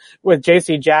corner with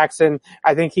JC Jackson.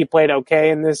 I think he played okay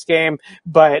in this game,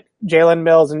 but Jalen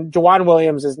Mills and Jawan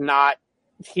Williams is not,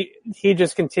 he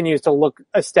just continues to look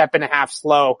a step and a half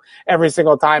slow every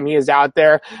single time he is out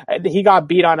there. He got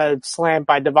beat on a slant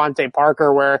by Devontae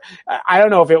Parker where I don't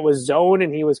know if it was zone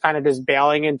and he was kind of just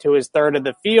bailing into his third of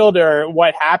the field or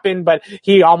what happened, but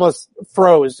he almost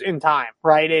froze in time,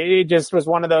 right? It just was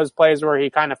one of those plays where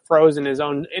he kind of froze in his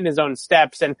own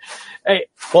steps. And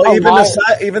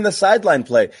even the sideline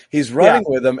play, he's running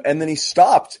with him and then he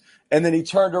stopped and then he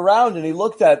turned around and he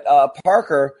looked at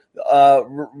Parker,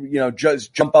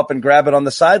 just jump up and grab it on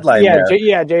the sideline.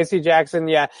 JC Jackson.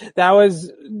 Yeah, that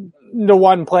was the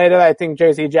one play that I think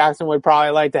JC Jackson would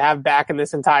probably like to have back in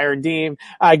this entire game.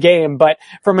 But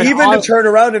from to turn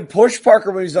around and push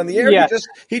Parker when he's on the air,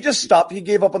 he just stopped. He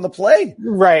gave up on the play.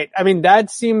 Right. I mean,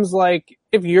 that seems like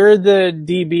if you're the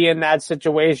DB in that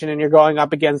situation and you're going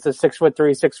up against a 6'3",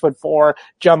 6'4"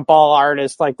 jump ball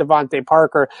artist like Devontae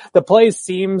Parker, the play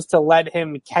seems to let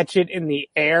him catch it in the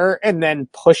air and then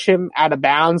push him out of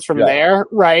bounds from there,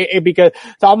 right? Because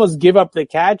to almost give up the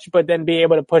catch, but then be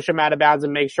able to push him out of bounds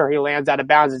and make sure he lands out of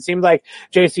bounds. It seemed like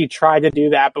JC tried to do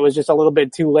that, but was just a little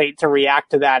bit too late to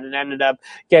react to that and ended up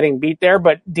getting beat there.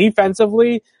 But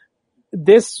defensively,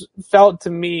 this felt to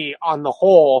me on the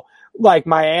whole like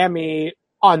Miami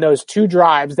on those two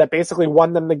drives that basically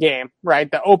won them the game, right?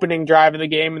 The opening drive of the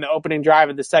game and the opening drive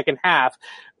of the second half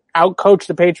outcoached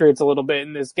the Patriots a little bit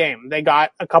in this game. They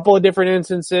got a couple of different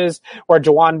instances where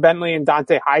Jawan Bentley and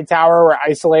Dante Hightower were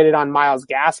isolated on Myles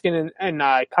Gaskin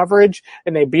in coverage,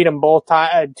 and they beat them both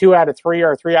 2 out of 3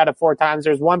 or 3 out of 4 times.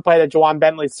 There's one play that Jawan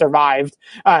Bentley survived,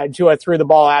 Tua threw the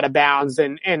ball out of bounds,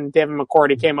 and David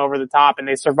McCourty came over the top, and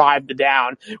they survived the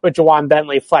down, but Jawan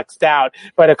Bentley flexed out.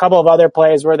 But a couple of other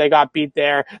plays where they got beat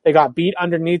there, they got beat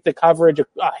underneath the coverage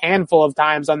a handful of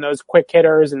times on those quick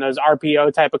hitters and those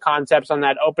RPO type of concepts on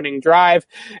that opening drive.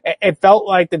 It felt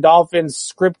like the Dolphins'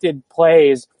 scripted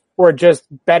plays were just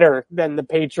better than the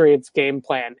Patriots' game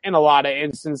plan in a lot of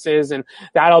instances, and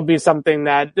that'll be something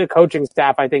that the coaching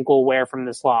staff, I think, will wear from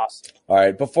this loss. All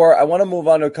right, before I want to move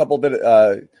on to a couple bit in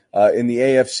the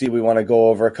AFC, we want to go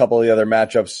over a couple of the other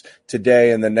matchups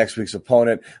today and then next week's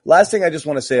opponent. Last thing I just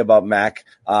want to say about Mac,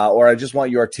 or I just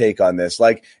want your take on this.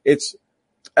 Like,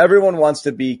 everyone wants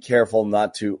to be careful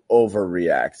not to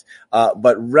overreact.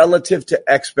 But relative to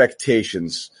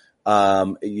expectations,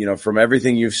 from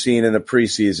everything you've seen in the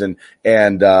preseason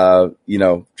and,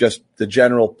 just the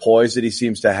general poise that he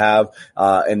seems to have,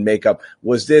 and makeup,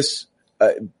 was this,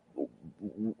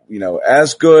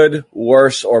 as good,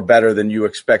 worse, or better than you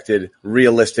expected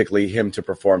realistically him to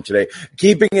perform today?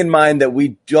 Keeping in mind that we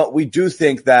do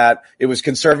think that it was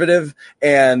conservative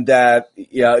and that,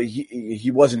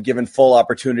 he wasn't given full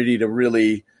opportunity to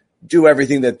really do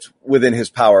everything that's within his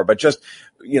power, but just,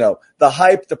 the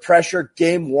hype, the pressure,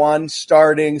 game one,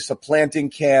 starting,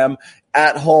 supplanting Cam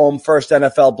at home, first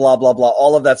NFL, blah, blah, blah,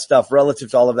 all of that stuff.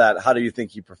 Relative to all of that, how do you think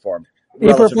he performed?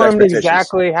 He performed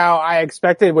exactly how I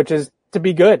expected, which is to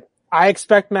be good. I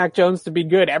expect Mac Jones to be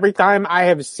good. Every time I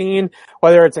have seen,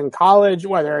 whether it's in college,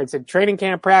 whether it's in training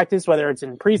camp practice, whether it's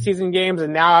in preseason games,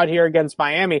 and now out here against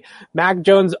Miami, Mac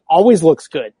Jones always looks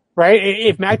good, right?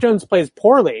 If Mac Jones plays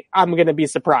poorly, I'm going to be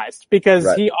surprised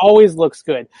because he always looks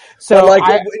good. So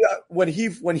when he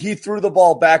threw the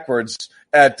ball backwards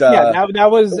at,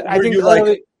 that was, I think,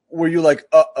 were you like,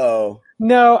 uh-oh?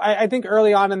 No, I think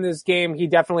early on in this game, he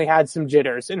definitely had some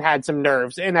jitters and had some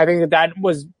nerves. And I think that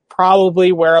was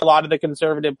probably where a lot of the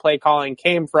conservative play calling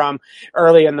came from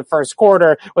early in the first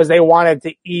quarter, was they wanted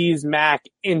to ease Mac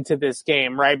into this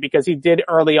game, right? Because he did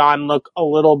early on look a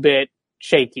little bit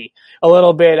shaky, a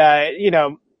little bit,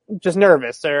 just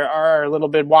nervous or a little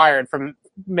bit wired from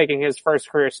making his first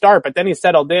career start. But then he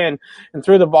settled in and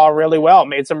threw the ball really well,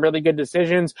 made some really good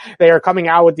decisions. They are coming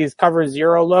out with these cover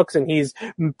zero looks, and he's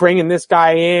bringing this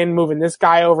guy in, moving this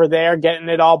guy over there, getting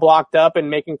it all blocked up and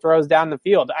making throws down the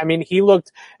field. I mean, he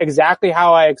looked exactly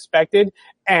how I expected,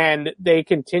 and they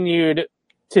continued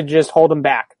to just hold him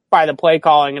back by the play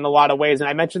calling in a lot of ways. And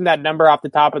I mentioned that number off the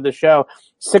top of the show,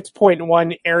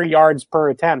 6.1 air yards per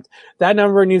attempt. That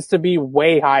number needs to be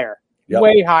way higher. Yep.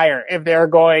 Way higher if they're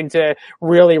going to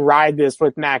really ride this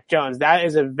with Mac Jones. That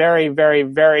is a very, very,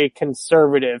 very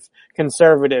conservative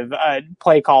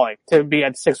play calling to be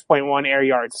at 6.1 air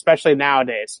yards, especially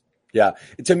nowadays. Yeah.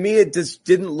 To me, it just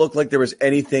didn't look like there was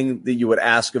anything that you would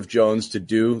ask of Jones to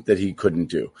do that he couldn't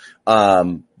do.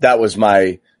 That was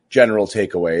my general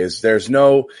takeaway, is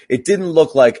it didn't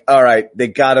look like, all right, they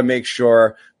got to make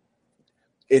sure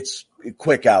it's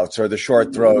quick outs or the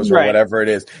short throws or whatever it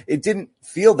is. It didn't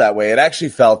feel that way. It actually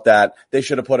felt that they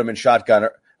should have put him in shotgun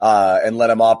and let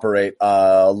him operate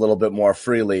a little bit more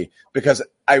freely, because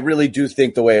I really do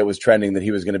think the way it was trending that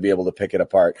he was going to be able to pick it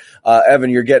apart.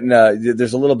 Evan, you're getting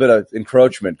there's a little bit of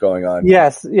encroachment going on.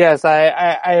 Yes.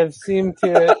 I have seemed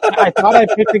to. I thought I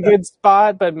picked a good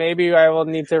spot, but maybe I will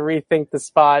need to rethink the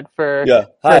spot for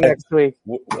next week.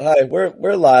 Hi,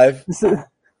 we're live.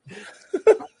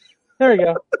 There we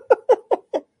go.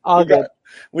 All good.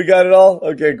 We got it all?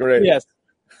 Okay, great. Yes.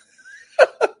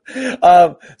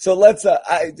 So let's,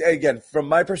 again, from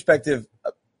my perspective,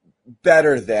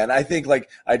 better than. I think,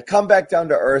 I'd come back down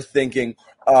to earth thinking,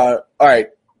 all right,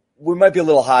 we might be a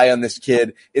little high on this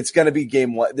kid. It's going to be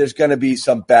game one. There's going to be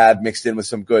some bad mixed in with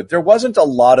some good. There wasn't a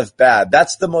lot of bad.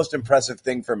 That's the most impressive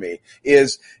thing for me,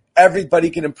 is everybody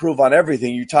can improve on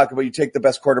everything. You talk about, you take the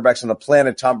best quarterbacks on the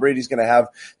planet. Tom Brady's going to have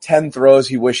 10 throws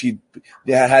he wish he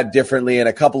had differently and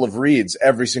a couple of reads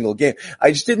every single game.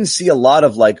 I just didn't see a lot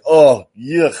of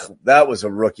that was a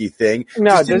rookie thing.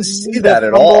 No, just didn't see that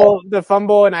at all. The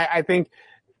fumble, and I think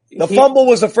the fumble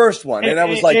was the first one, and I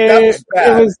was like, that was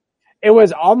bad. It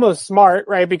was almost smart,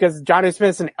 right? Because Johnny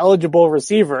Smith's an eligible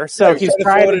receiver, so he's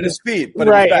trying to throw it at his feet, but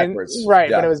it was backwards.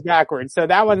 But it was backwards. So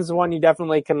that one's the one you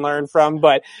definitely can learn from.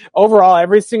 But overall,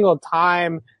 every single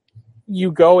time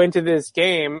you go into this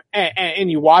game and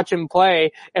you watch him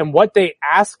play, and what they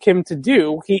ask him to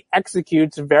do, he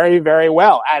executes very, very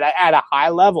well at a high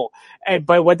level.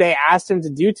 But what they asked him to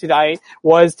do tonight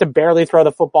was to barely throw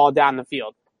the football down the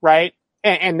field, right?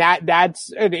 And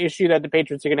that's an issue that the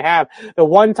Patriots are going to have. The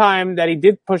one time that he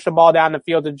did push the ball down the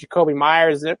field to Jakobi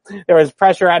Meyers, there was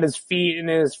pressure at his feet and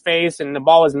in his face, and the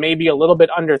ball was maybe a little bit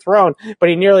underthrown, but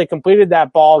he nearly completed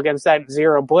that ball against that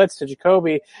zero blitz to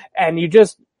Jakobi. And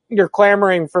you're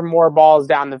clamoring for more balls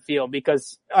down the field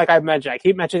because, like I mentioned, I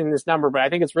keep mentioning this number, but I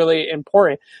think it's really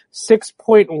important.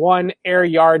 6.1 air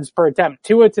yards per attempt.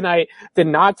 Tua tonight did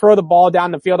not throw the ball down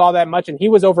the field all that much, and he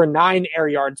was over 9 air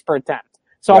yards per attempt.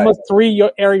 So almost 3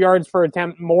 air yards per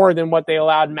attempt more than what they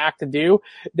allowed Mac to do.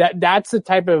 That's the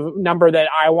type of number that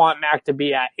I want Mac to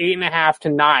be at, 8.5 to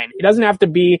 9. It doesn't have to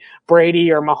be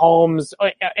Brady or Mahomes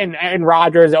and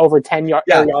Rodgers over 10 air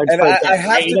yards per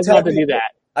attempt. He doesn't have to do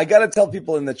that. I got to tell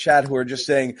people in the chat who are just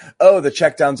saying, "Oh, the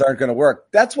checkdowns aren't going to work."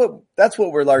 That's what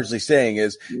we're largely saying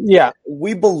is,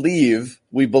 we believe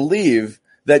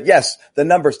that yes,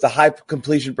 the high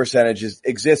completion percentage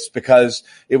exists because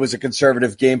it was a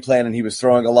conservative game plan and he was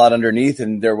throwing a lot underneath,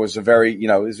 and there was a very,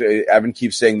 Evan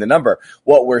keeps saying the number.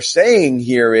 What we're saying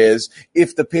here is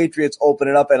if the Patriots open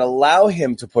it up and allow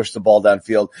him to push the ball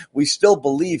downfield, we still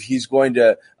believe he's going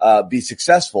to be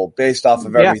successful based off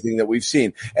of everything that we've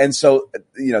seen. And so,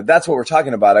 that's what we're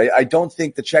talking about. I don't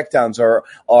think the checkdowns are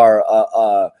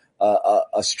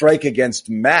a strike against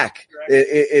Mac.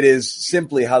 It is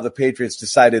simply how the Patriots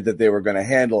decided that they were going to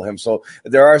handle him. So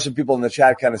there are some people in the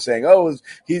chat kind of saying, "Oh,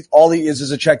 all he is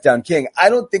a check down king." I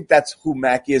don't think that's who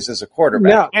Mac is as a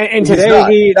quarterback. No, and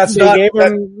today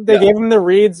they gave him the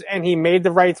reads, and he made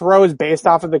the right throws based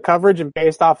off of the coverage and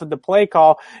based off of the play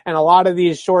call. And a lot of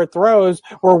these short throws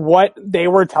were what they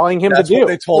were telling him to do. That's what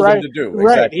they told him to do. Exactly.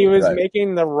 Right. He was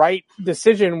making the right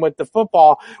decision with the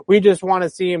football. We just want to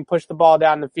see him push the ball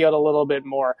down the field a little bit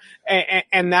more.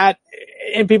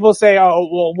 And people say,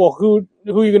 "Oh, well, who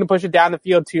are you going to push it down the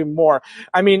field to more?"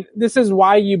 I mean, this is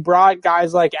why you brought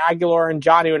guys like Aguilar and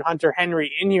Jonnu and Hunter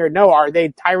Henry in here. No, are they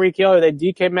Tyreek Hill? Are they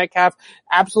DK Metcalf?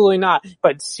 Absolutely not.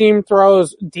 But seam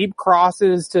throws, deep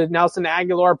crosses to Nelson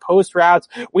Aguilar, post routes.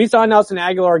 We saw Nelson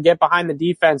Aguilar get behind the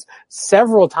defense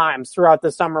several times throughout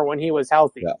the summer when he was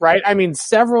healthy, right? I mean,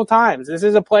 several times. This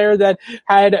is a player that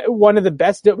had one of the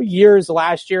best years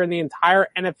last year in the entire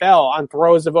NFL on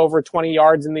throws of over 20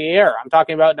 yards in the air. I'm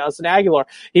talking about Nelson Aguilar.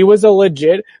 He was a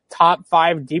legit top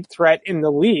 5 deep threat in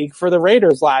the league for the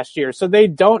Raiders last year. So they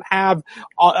don't have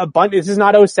a bunch. This is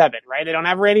not 07, right? They don't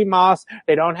have Randy Moss.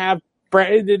 They don't have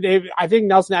I think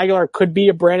Nelson Aguilar could be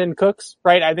a Brandon Cooks,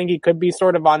 right? I think he could be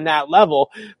sort of on that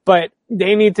level, but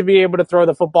they need to be able to throw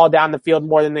the football down the field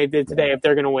more than they did today if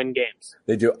they're going to win games.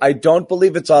 They do. I don't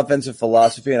believe it's offensive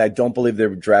philosophy, and I don't believe they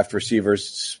draft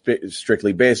receivers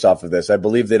strictly based off of this. I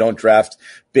believe they don't draft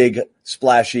big,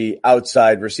 splashy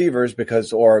outside receivers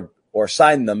or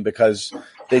sign them because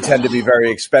they tend to be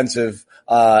very expensive,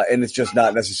 and it's just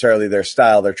not necessarily their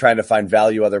style. They're trying to find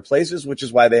value other places, which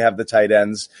is why they have the tight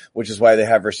ends, which is why they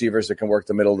have receivers that can work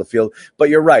the middle of the field. But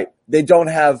you're right. They don't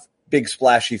have big,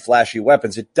 splashy, flashy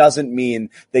weapons. It doesn't mean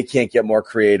they can't get more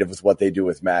creative with what they do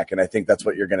with Mac. And I think that's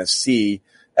what you're going to see.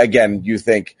 Again, you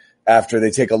think after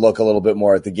they take a look a little bit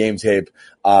more at the game tape,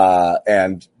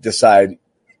 and decide,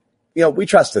 we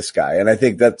trust this guy. And I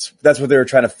think that's what they were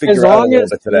trying to figure out a little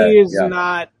bit today. As long as he is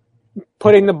not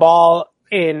putting the ball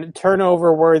in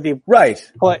turnover worthy.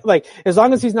 Right. Like, as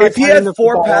long as he's not. If he had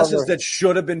 4 passes that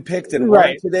should have been picked and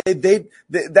right today,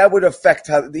 that would affect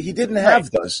how he didn't have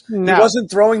those. No. He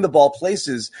wasn't throwing the ball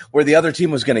places where the other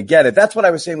team was going to get it. That's what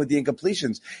I was saying with the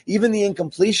incompletions. Even the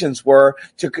incompletions were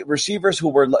to receivers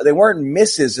they weren't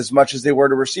misses as much as they were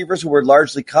to receivers who were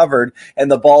largely covered and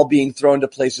the ball being thrown to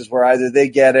places where either they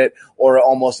get it or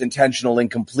almost intentional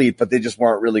incomplete, but they just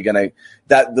weren't really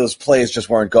those plays just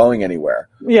weren't going anywhere.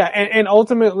 Yeah. And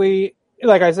ultimately,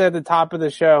 like I said at the top of the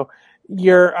show,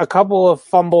 you're a couple of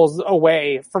fumbles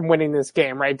away from winning this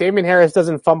game, right? Damien Harris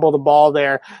doesn't fumble the ball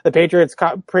there. The Patriots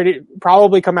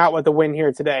probably come out with a win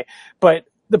here today. But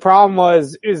the problem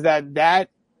is that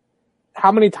how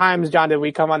many times, John, did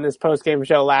we come on this post-game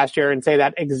show last year and say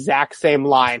that exact same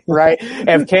line, right?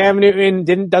 If Cam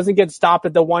Newton doesn't get stopped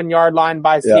at the 1-yard line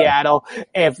by Seattle,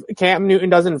 if Cam Newton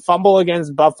doesn't fumble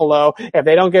against Buffalo, if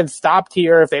they don't get stopped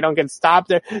here, if they don't get stopped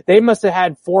there, they must have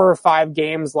had 4 or 5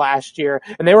 games last year,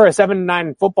 and they were a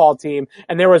 7-9 football team,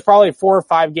 and there was probably 4 or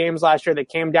 5 games last year that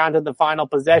came down to the final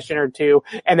possession or two,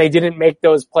 and they didn't make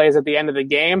those plays at the end of the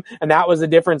game, and that was the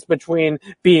difference between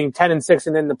being 10-6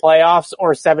 and in the playoffs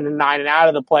or 7-9 and out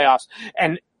of the playoffs.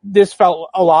 And this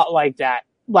felt a lot like that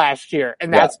last year.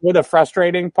 And that's the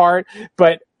frustrating part.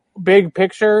 But big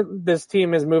picture, this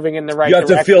team is moving in the right direction.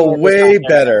 You have to feel way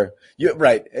better.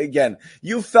 Right. Again,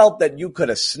 you felt that you could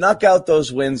have snuck out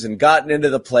those wins and gotten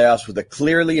into the playoffs with a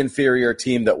clearly inferior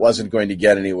team that wasn't going to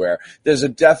get anywhere. There's a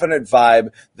definite vibe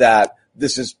that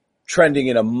this is trending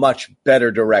in a much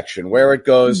better direction. Where it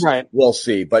goes, we'll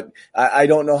see. But I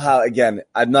don't know how, again,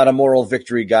 I'm not a moral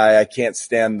victory guy. I can't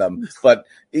stand them. But,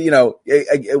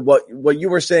 what you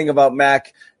were saying about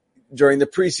Mac during the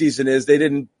preseason is they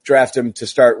didn't draft him to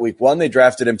start week one. They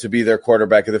drafted him to be their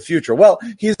quarterback of the future. Well,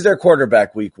 he's their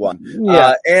quarterback week one.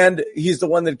 And he's the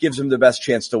one that gives them the best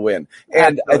chance to win.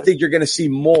 And I think you're going to see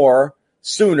more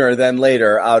sooner than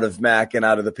later out of Mac and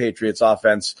out of the Patriots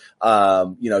offense.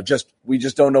 We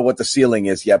just don't know what the ceiling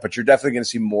is yet, but you're definitely going to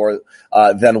see more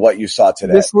than what you saw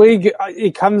today. This league,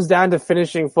 it comes down to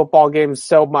finishing football games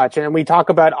so much. And we talk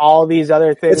about all these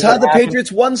other things. It's how the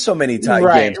Patriots won so many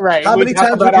games. Right. How many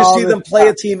times would you see them play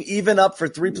a team even up for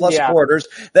 3+ quarters,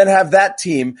 then have that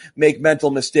team make mental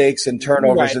mistakes and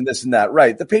turnovers and this and that?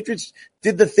 Right. The Patriots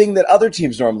did the thing that other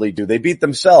teams normally do. They beat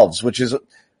themselves, which is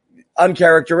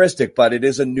uncharacteristic, but it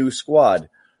is a new squad.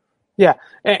 Yeah.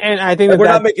 And I think we're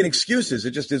not making excuses.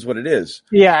 It just is what it is.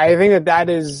 Yeah. I think that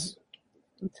is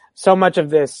so much of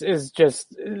this is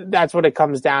just, that's what it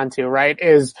comes down to, right?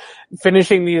 Is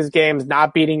finishing these games,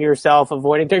 not beating yourself,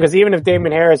 avoiding, because even if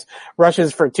Damon Harris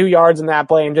rushes for 2 yards in that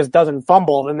play and just doesn't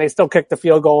fumble, then they still kick the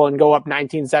field goal and go up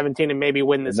 19-17 and maybe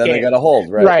win this game. Then they got to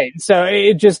hold, right? Right. So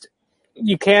it just,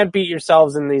 you can't beat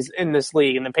yourselves in this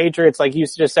league. And the Patriots, like you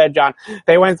just said, John,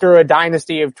 they went through a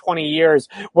dynasty of 20 years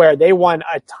where they won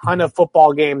a ton of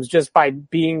football games just by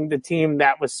being the team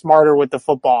that was smarter with the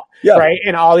football, right?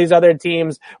 And all these other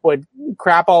teams would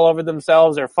crap all over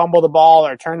themselves or fumble the ball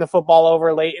or turn the football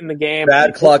over late in the game.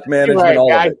 Bad clock management,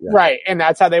 all of it. Yeah. Right. And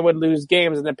that's how they would lose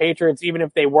games. And the Patriots, even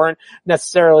if they weren't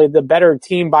necessarily the better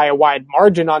team by a wide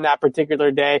margin on that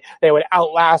particular day, they would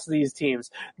outlast these teams.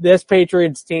 This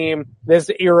Patriots team,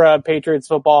 this era of Patriots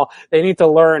football, they need to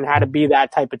learn how to be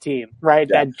that type of team, right?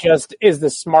 Yeah. That just is the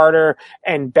smarter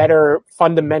and better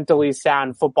fundamentally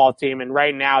sound football team. And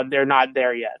right now they're not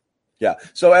there yet. Yeah.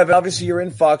 So, Evan, obviously you're in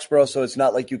Foxborough, so it's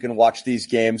not like you can watch these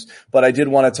games, but I did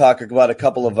want to talk about a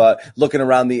couple of, looking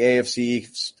around the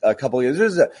AFC a couple of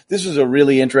years. This was a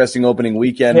really interesting opening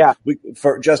weekend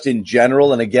for just in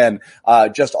general. And again,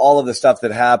 just all of the stuff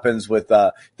that happens with,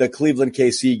 the Cleveland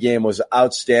KC game was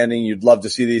outstanding. You'd love to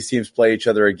see these teams play each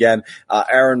other again.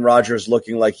 Aaron Rodgers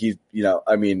looking like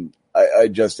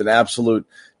just an absolute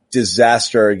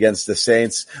disaster against the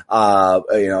Saints.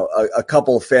 A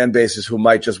couple of fan bases who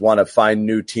might just want to find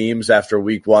new teams after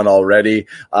week one already.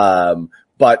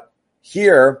 But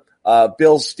here,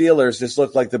 Bills Steelers, this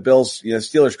looked like the Bills,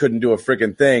 Steelers couldn't do a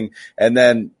freaking thing. And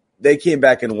then they came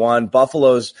back and won.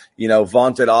 Buffalo's,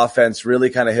 vaunted offense really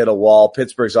kind of hit a wall.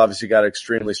 Pittsburgh's obviously got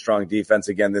extremely strong defense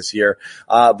again this year.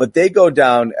 But they go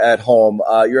down at home.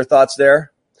 Your thoughts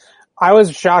there? I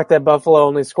was shocked that Buffalo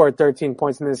only scored 13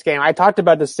 points in this game. I talked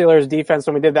about the Steelers defense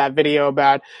when we did that video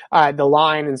about the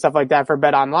line and stuff like that for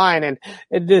Bet Online,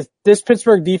 and this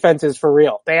Pittsburgh defense is for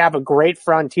real. They have a great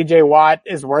front. TJ Watt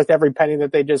is worth every penny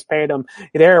that they just paid him.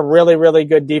 They're a really, really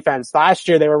good defense. Last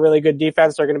year they were a really good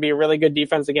defense. They're going to be a really good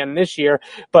defense again this year.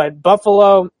 But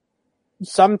Buffalo,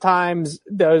 sometimes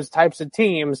those types of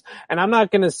teams, and I'm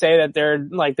not going to say that they're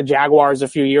like the Jaguars a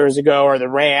few years ago or the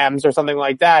Rams or something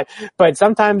like that, but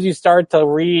sometimes you start to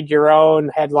read your own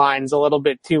headlines a little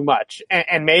bit too much.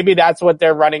 And maybe that's what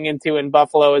they're running into in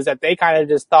Buffalo, is that they kind of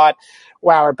just thought,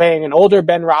 wow, we're paying an older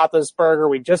Ben Roethlisberger.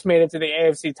 We just made it to the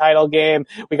AFC title game.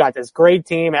 We got this great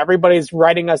team. Everybody's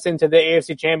writing us into the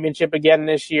AFC championship again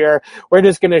this year. We're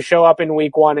just going to show up in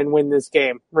week one and win this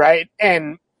game, right?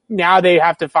 And now they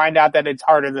have to find out that it's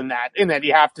harder than that, and that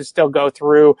you have to still go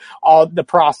through all the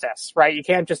process, right? You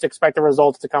can't just expect the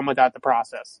results to come without the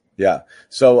process. Yeah.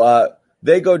 So,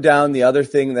 they go down. The other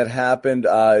thing that happened,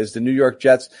 is the New York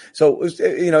Jets. So it was,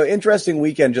 interesting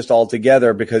weekend just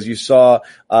altogether, because you saw,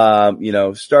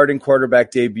 starting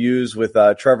quarterback debuts with,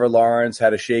 Trevor Lawrence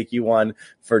had a shaky one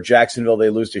for Jacksonville. They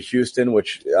lose to Houston,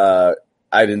 which,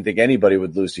 I didn't think anybody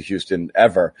would lose to Houston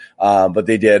ever, but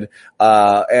they did.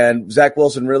 And Zach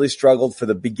Wilson really struggled for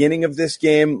the beginning of this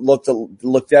game,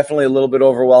 looked definitely a little bit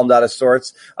overwhelmed out of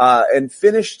sorts, and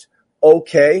finished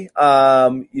okay.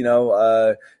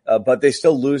 But they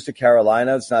still lose to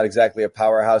Carolina. It's not exactly a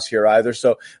powerhouse here either.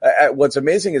 So what's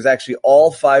amazing is actually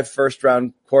all 5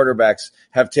 first-round quarterbacks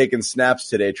have taken snaps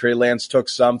today. Trey Lance took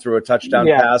some through a touchdown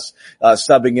pass,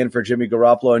 subbing in for Jimmy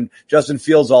Garoppolo, and Justin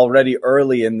Fields already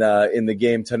early in the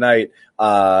game tonight,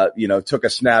 took a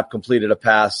snap, completed a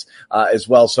pass, as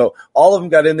well. So all of them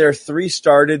got in there. 3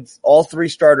 started. All 3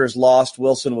 starters lost.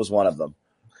 Wilson was one of them.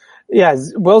 Yeah,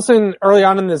 Wilson, early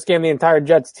on in this game, the entire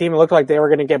Jets team looked like they were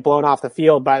going to get blown off the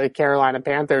field by the Carolina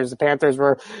Panthers. The Panthers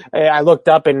I looked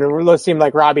up and it seemed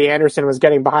like Robbie Anderson was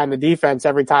getting behind the defense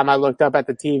every time I looked up at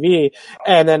the TV.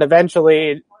 And then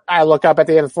eventually I look up at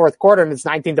the end of the fourth quarter and it's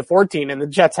 19-14 and the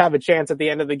Jets have a chance at the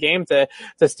end of the game to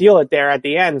steal it there at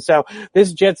the end. So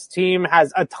this Jets team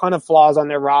has a ton of flaws on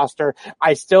their roster.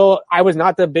 I was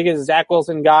not the biggest Zach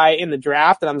Wilson guy in the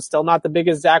draft, and I'm still not the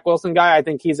biggest Zach Wilson guy. I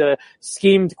think he's a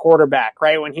schemed quarterback,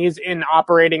 right? When he's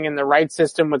operating in the right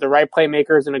system with the right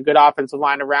playmakers and a good offensive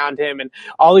line around him and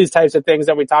all these types of things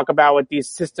that we talk about with these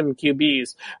system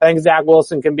QBs, I think Zach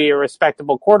Wilson can be a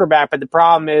respectable quarterback. But the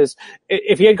problem is,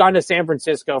 if he had gone to San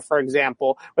Francisco, for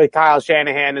example, with Kyle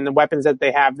Shanahan and the weapons that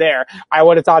they have there, I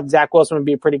would have thought Zach Wilson would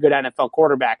be a pretty good NFL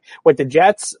quarterback. With the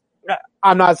Jets,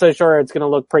 I'm not so sure it's going to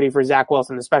look pretty for Zach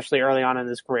Wilson, especially early on in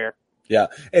his career. Yeah,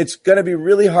 it's going to be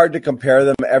really hard to compare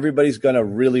them. Everybody's going to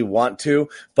really want to,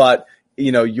 but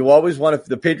you always want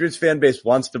the Patriots fan base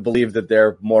wants to believe that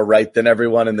they're more right than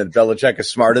everyone and that Belichick is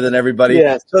smarter than everybody.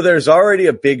 Yes. So there's already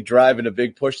a big drive and a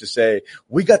big push to say,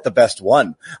 we got the best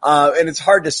one. And it's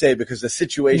hard to say because the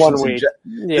situations,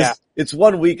 it's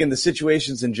 1 week and the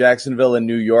situations in Jacksonville and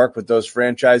New York with those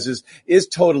franchises is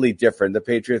totally different. The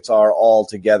Patriots are all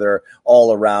together,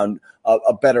 all around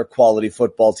a better quality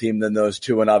football team than those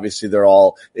two. And obviously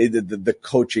the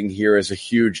coaching here is a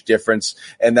huge difference.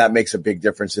 And that makes a big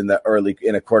difference in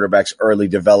a quarterback's early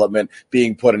development,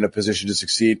 being put in a position to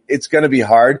succeed. It's going to be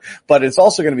hard, but it's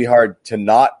also going to be hard to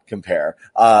not compare,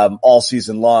 all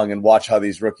season long and watch how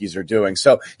these rookies are doing.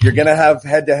 So you're going to have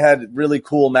head to head really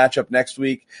cool matchup next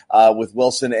week, with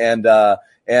Wilson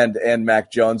and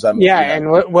Mac Jones. And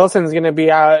Wilson's going to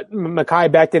be out. Mekhi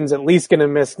Becton's at least going to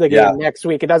miss the game next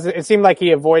week. It seemed like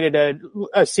he avoided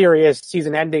a serious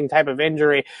season-ending type of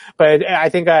injury, but I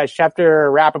think Schefter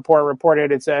Rappaport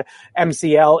reported it's a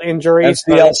MCL injury.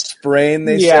 MCL sprain,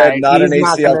 they said, not an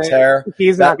ACL tear.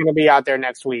 He's not going to be out there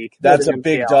next week. That's a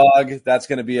big dog. That's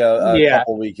going to be a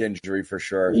couple-week injury for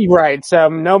sure. Right. So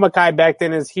no Mekhi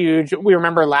Becton is huge. We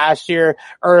remember last year,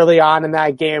 early on in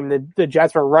that game, the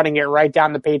Jets were running it right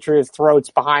down the Patriots' throats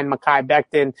behind Mekhi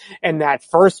Becton. And that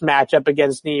first matchup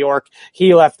against New York,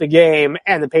 he left the game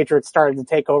and the Patriots started to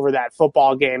take over that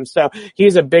football game. So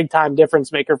he's a big time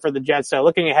difference maker for the Jets. So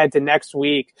looking ahead to next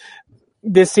week,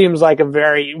 this seems like a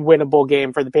very winnable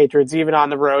game for the Patriots, even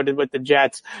on the road with the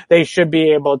Jets. They should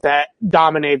be able to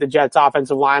dominate the Jets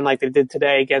offensive line like they did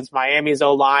today against Miami's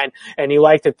O-line. And you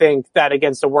like to think that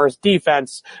against the worst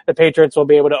defense, the Patriots will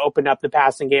be able to open up the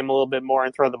passing game a little bit more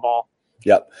and throw the ball.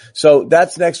 Yep. So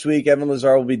that's next week. Evan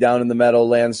Lazar will be down in the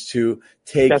Meadowlands to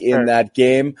take that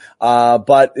game.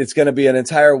 But it's going to be an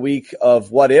entire week of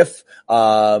what if,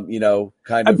 kind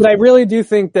of. But I really do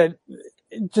think that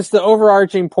just the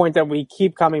overarching point that we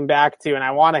keep coming back to, and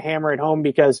I want to hammer it home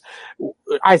because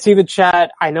I see the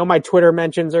chat. I know my Twitter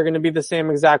mentions are going to be the same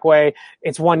exact way.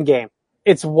 It's one game.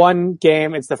 It's one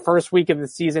game. It's the first week of the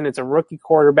season. It's a rookie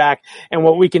quarterback. And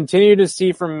what we continue to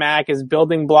see from Mac is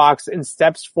building blocks and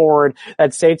steps forward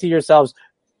that say to yourselves,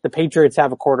 the Patriots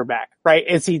have a quarterback, right?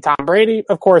 Is he Tom Brady?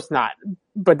 Of course not.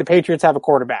 But the Patriots have a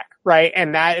quarterback, right?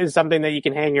 And that is something that you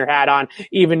can hang your hat on,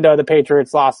 even though the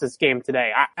Patriots lost this game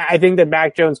today. I think that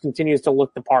Mac Jones continues to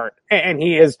look the part, and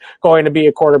he is going to be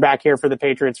a quarterback here for the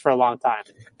Patriots for a long time.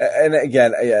 And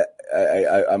again,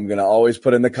 I'm going to always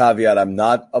put in the caveat. I'm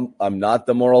not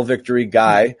the moral victory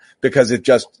guy because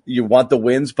you want the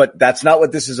wins, but that's not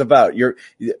what this is about.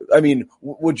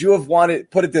 Would you have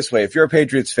put it this way? If you're a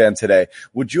Patriots fan today,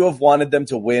 would you have wanted them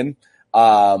to win?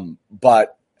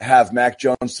 But have Mac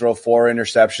Jones throw 4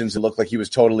 interceptions and look like he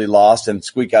was totally lost and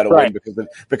squeak out a win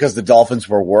because the Dolphins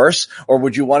were worse? Or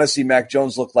would you want to see Mac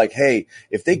Jones look like, hey,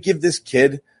 if they give this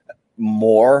kid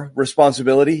more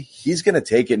responsibility, he's going to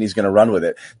take it and he's going to run with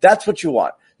it? That's what you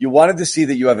want. You wanted to see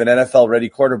that you have an NFL ready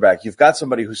quarterback. You've got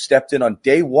somebody who stepped in on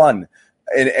day one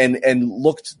and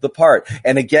looked the part.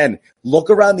 And again, look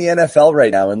around the NFL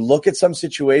right now and look at some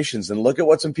situations and look at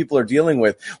what some people are dealing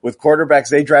with quarterbacks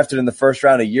they drafted in the first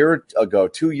round a year ago,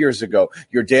 2 years ago.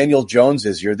 You're Daniel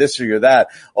Joneses, you're this or you're that.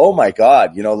 Oh my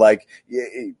God.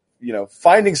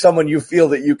 finding someone you feel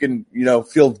that you can,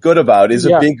 feel good about is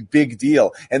a big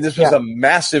deal. And this was a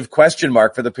massive question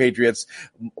mark for the Patriots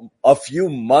a few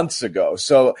months ago.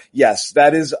 So yes,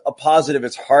 that is a positive.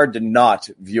 It's hard to not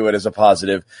view it as a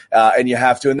positive. And you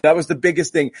have to. And that was the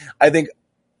biggest thing. I think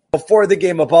before the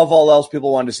game, above all else,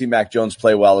 people wanted to see Mac Jones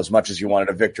play well as much as you wanted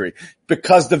a victory.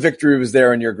 Because the victory was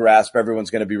there in your grasp, everyone's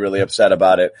going to be really upset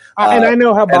about it. And I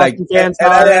know how Boston fans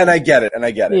are. And I get it.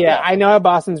 Yeah, I know how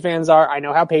Boston's fans are. I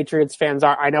know how Patriots fans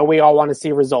are. I know we all want to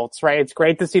see results, right? It's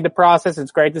great to see the process.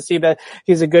 It's great to see that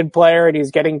he's a good player and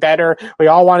he's getting better. We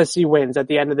all want to see wins at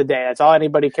the end of the day. That's all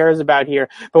anybody cares about here.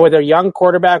 But with a young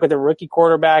quarterback, with a rookie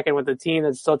quarterback, and with a team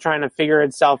that's still trying to figure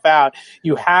itself out,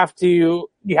 you have to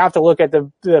look at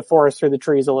the forest through the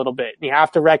trees a little bit. You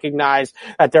have to recognize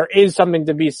that there is something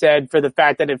to be said for the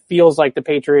fact that it feels like the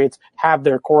Patriots have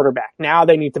their quarterback. Now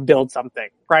they need to build something.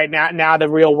 Right now the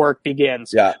real work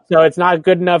begins. Yeah. So it's not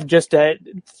good enough just to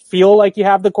feel like you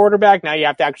have the quarterback. Now you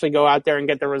have to actually go out there and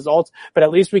get the results. But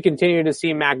at least we continue to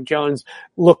see Mac Jones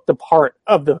look the part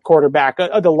of the quarterback,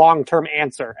 of the long-term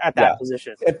answer at that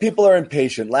position. And people are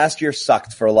impatient. Last year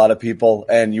sucked for a lot of people,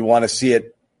 and you want to see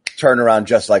it turn around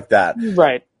just like that.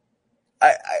 Right.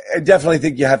 I definitely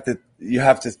think you have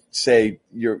to say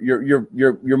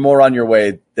you're more on your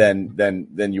way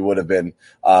than you would have been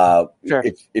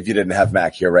if you didn't have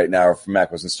Mac here right now, or if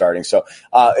Mac wasn't starting. So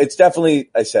it's definitely,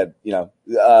 I said,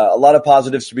 a lot of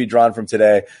positives to be drawn from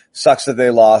today. Sucks that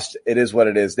they lost. It is what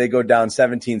it is. They go down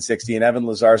 17-16. And Evan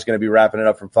Lazar is going to be wrapping it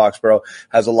up from Foxborough.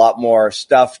 Has a lot more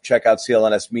stuff. Check out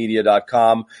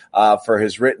clnsmedia.com for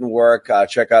his written work.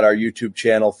 Check out our YouTube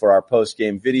channel for our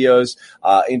post-game videos,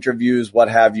 interviews, what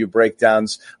have you,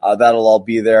 breakdowns. That'll all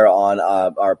be there on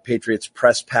our Patriots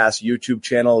Press Pass YouTube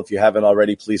channel. If you haven't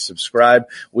already, please subscribe.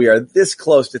 We are this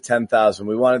close to 10,000.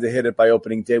 We wanted to hit it by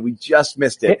opening day. We just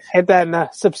missed it. Hit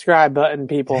that subscribe button,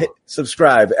 people.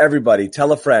 Subscribe, everybody.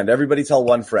 Tell a friend. Everybody tell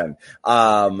one friend.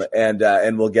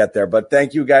 And we'll get there. But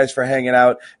thank you guys for hanging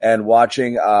out and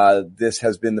watching. This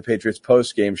has been the Patriots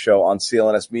post game show on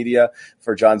CLNS Media.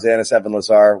 For John Zanis, Evan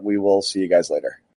Lazar, we will see you guys later.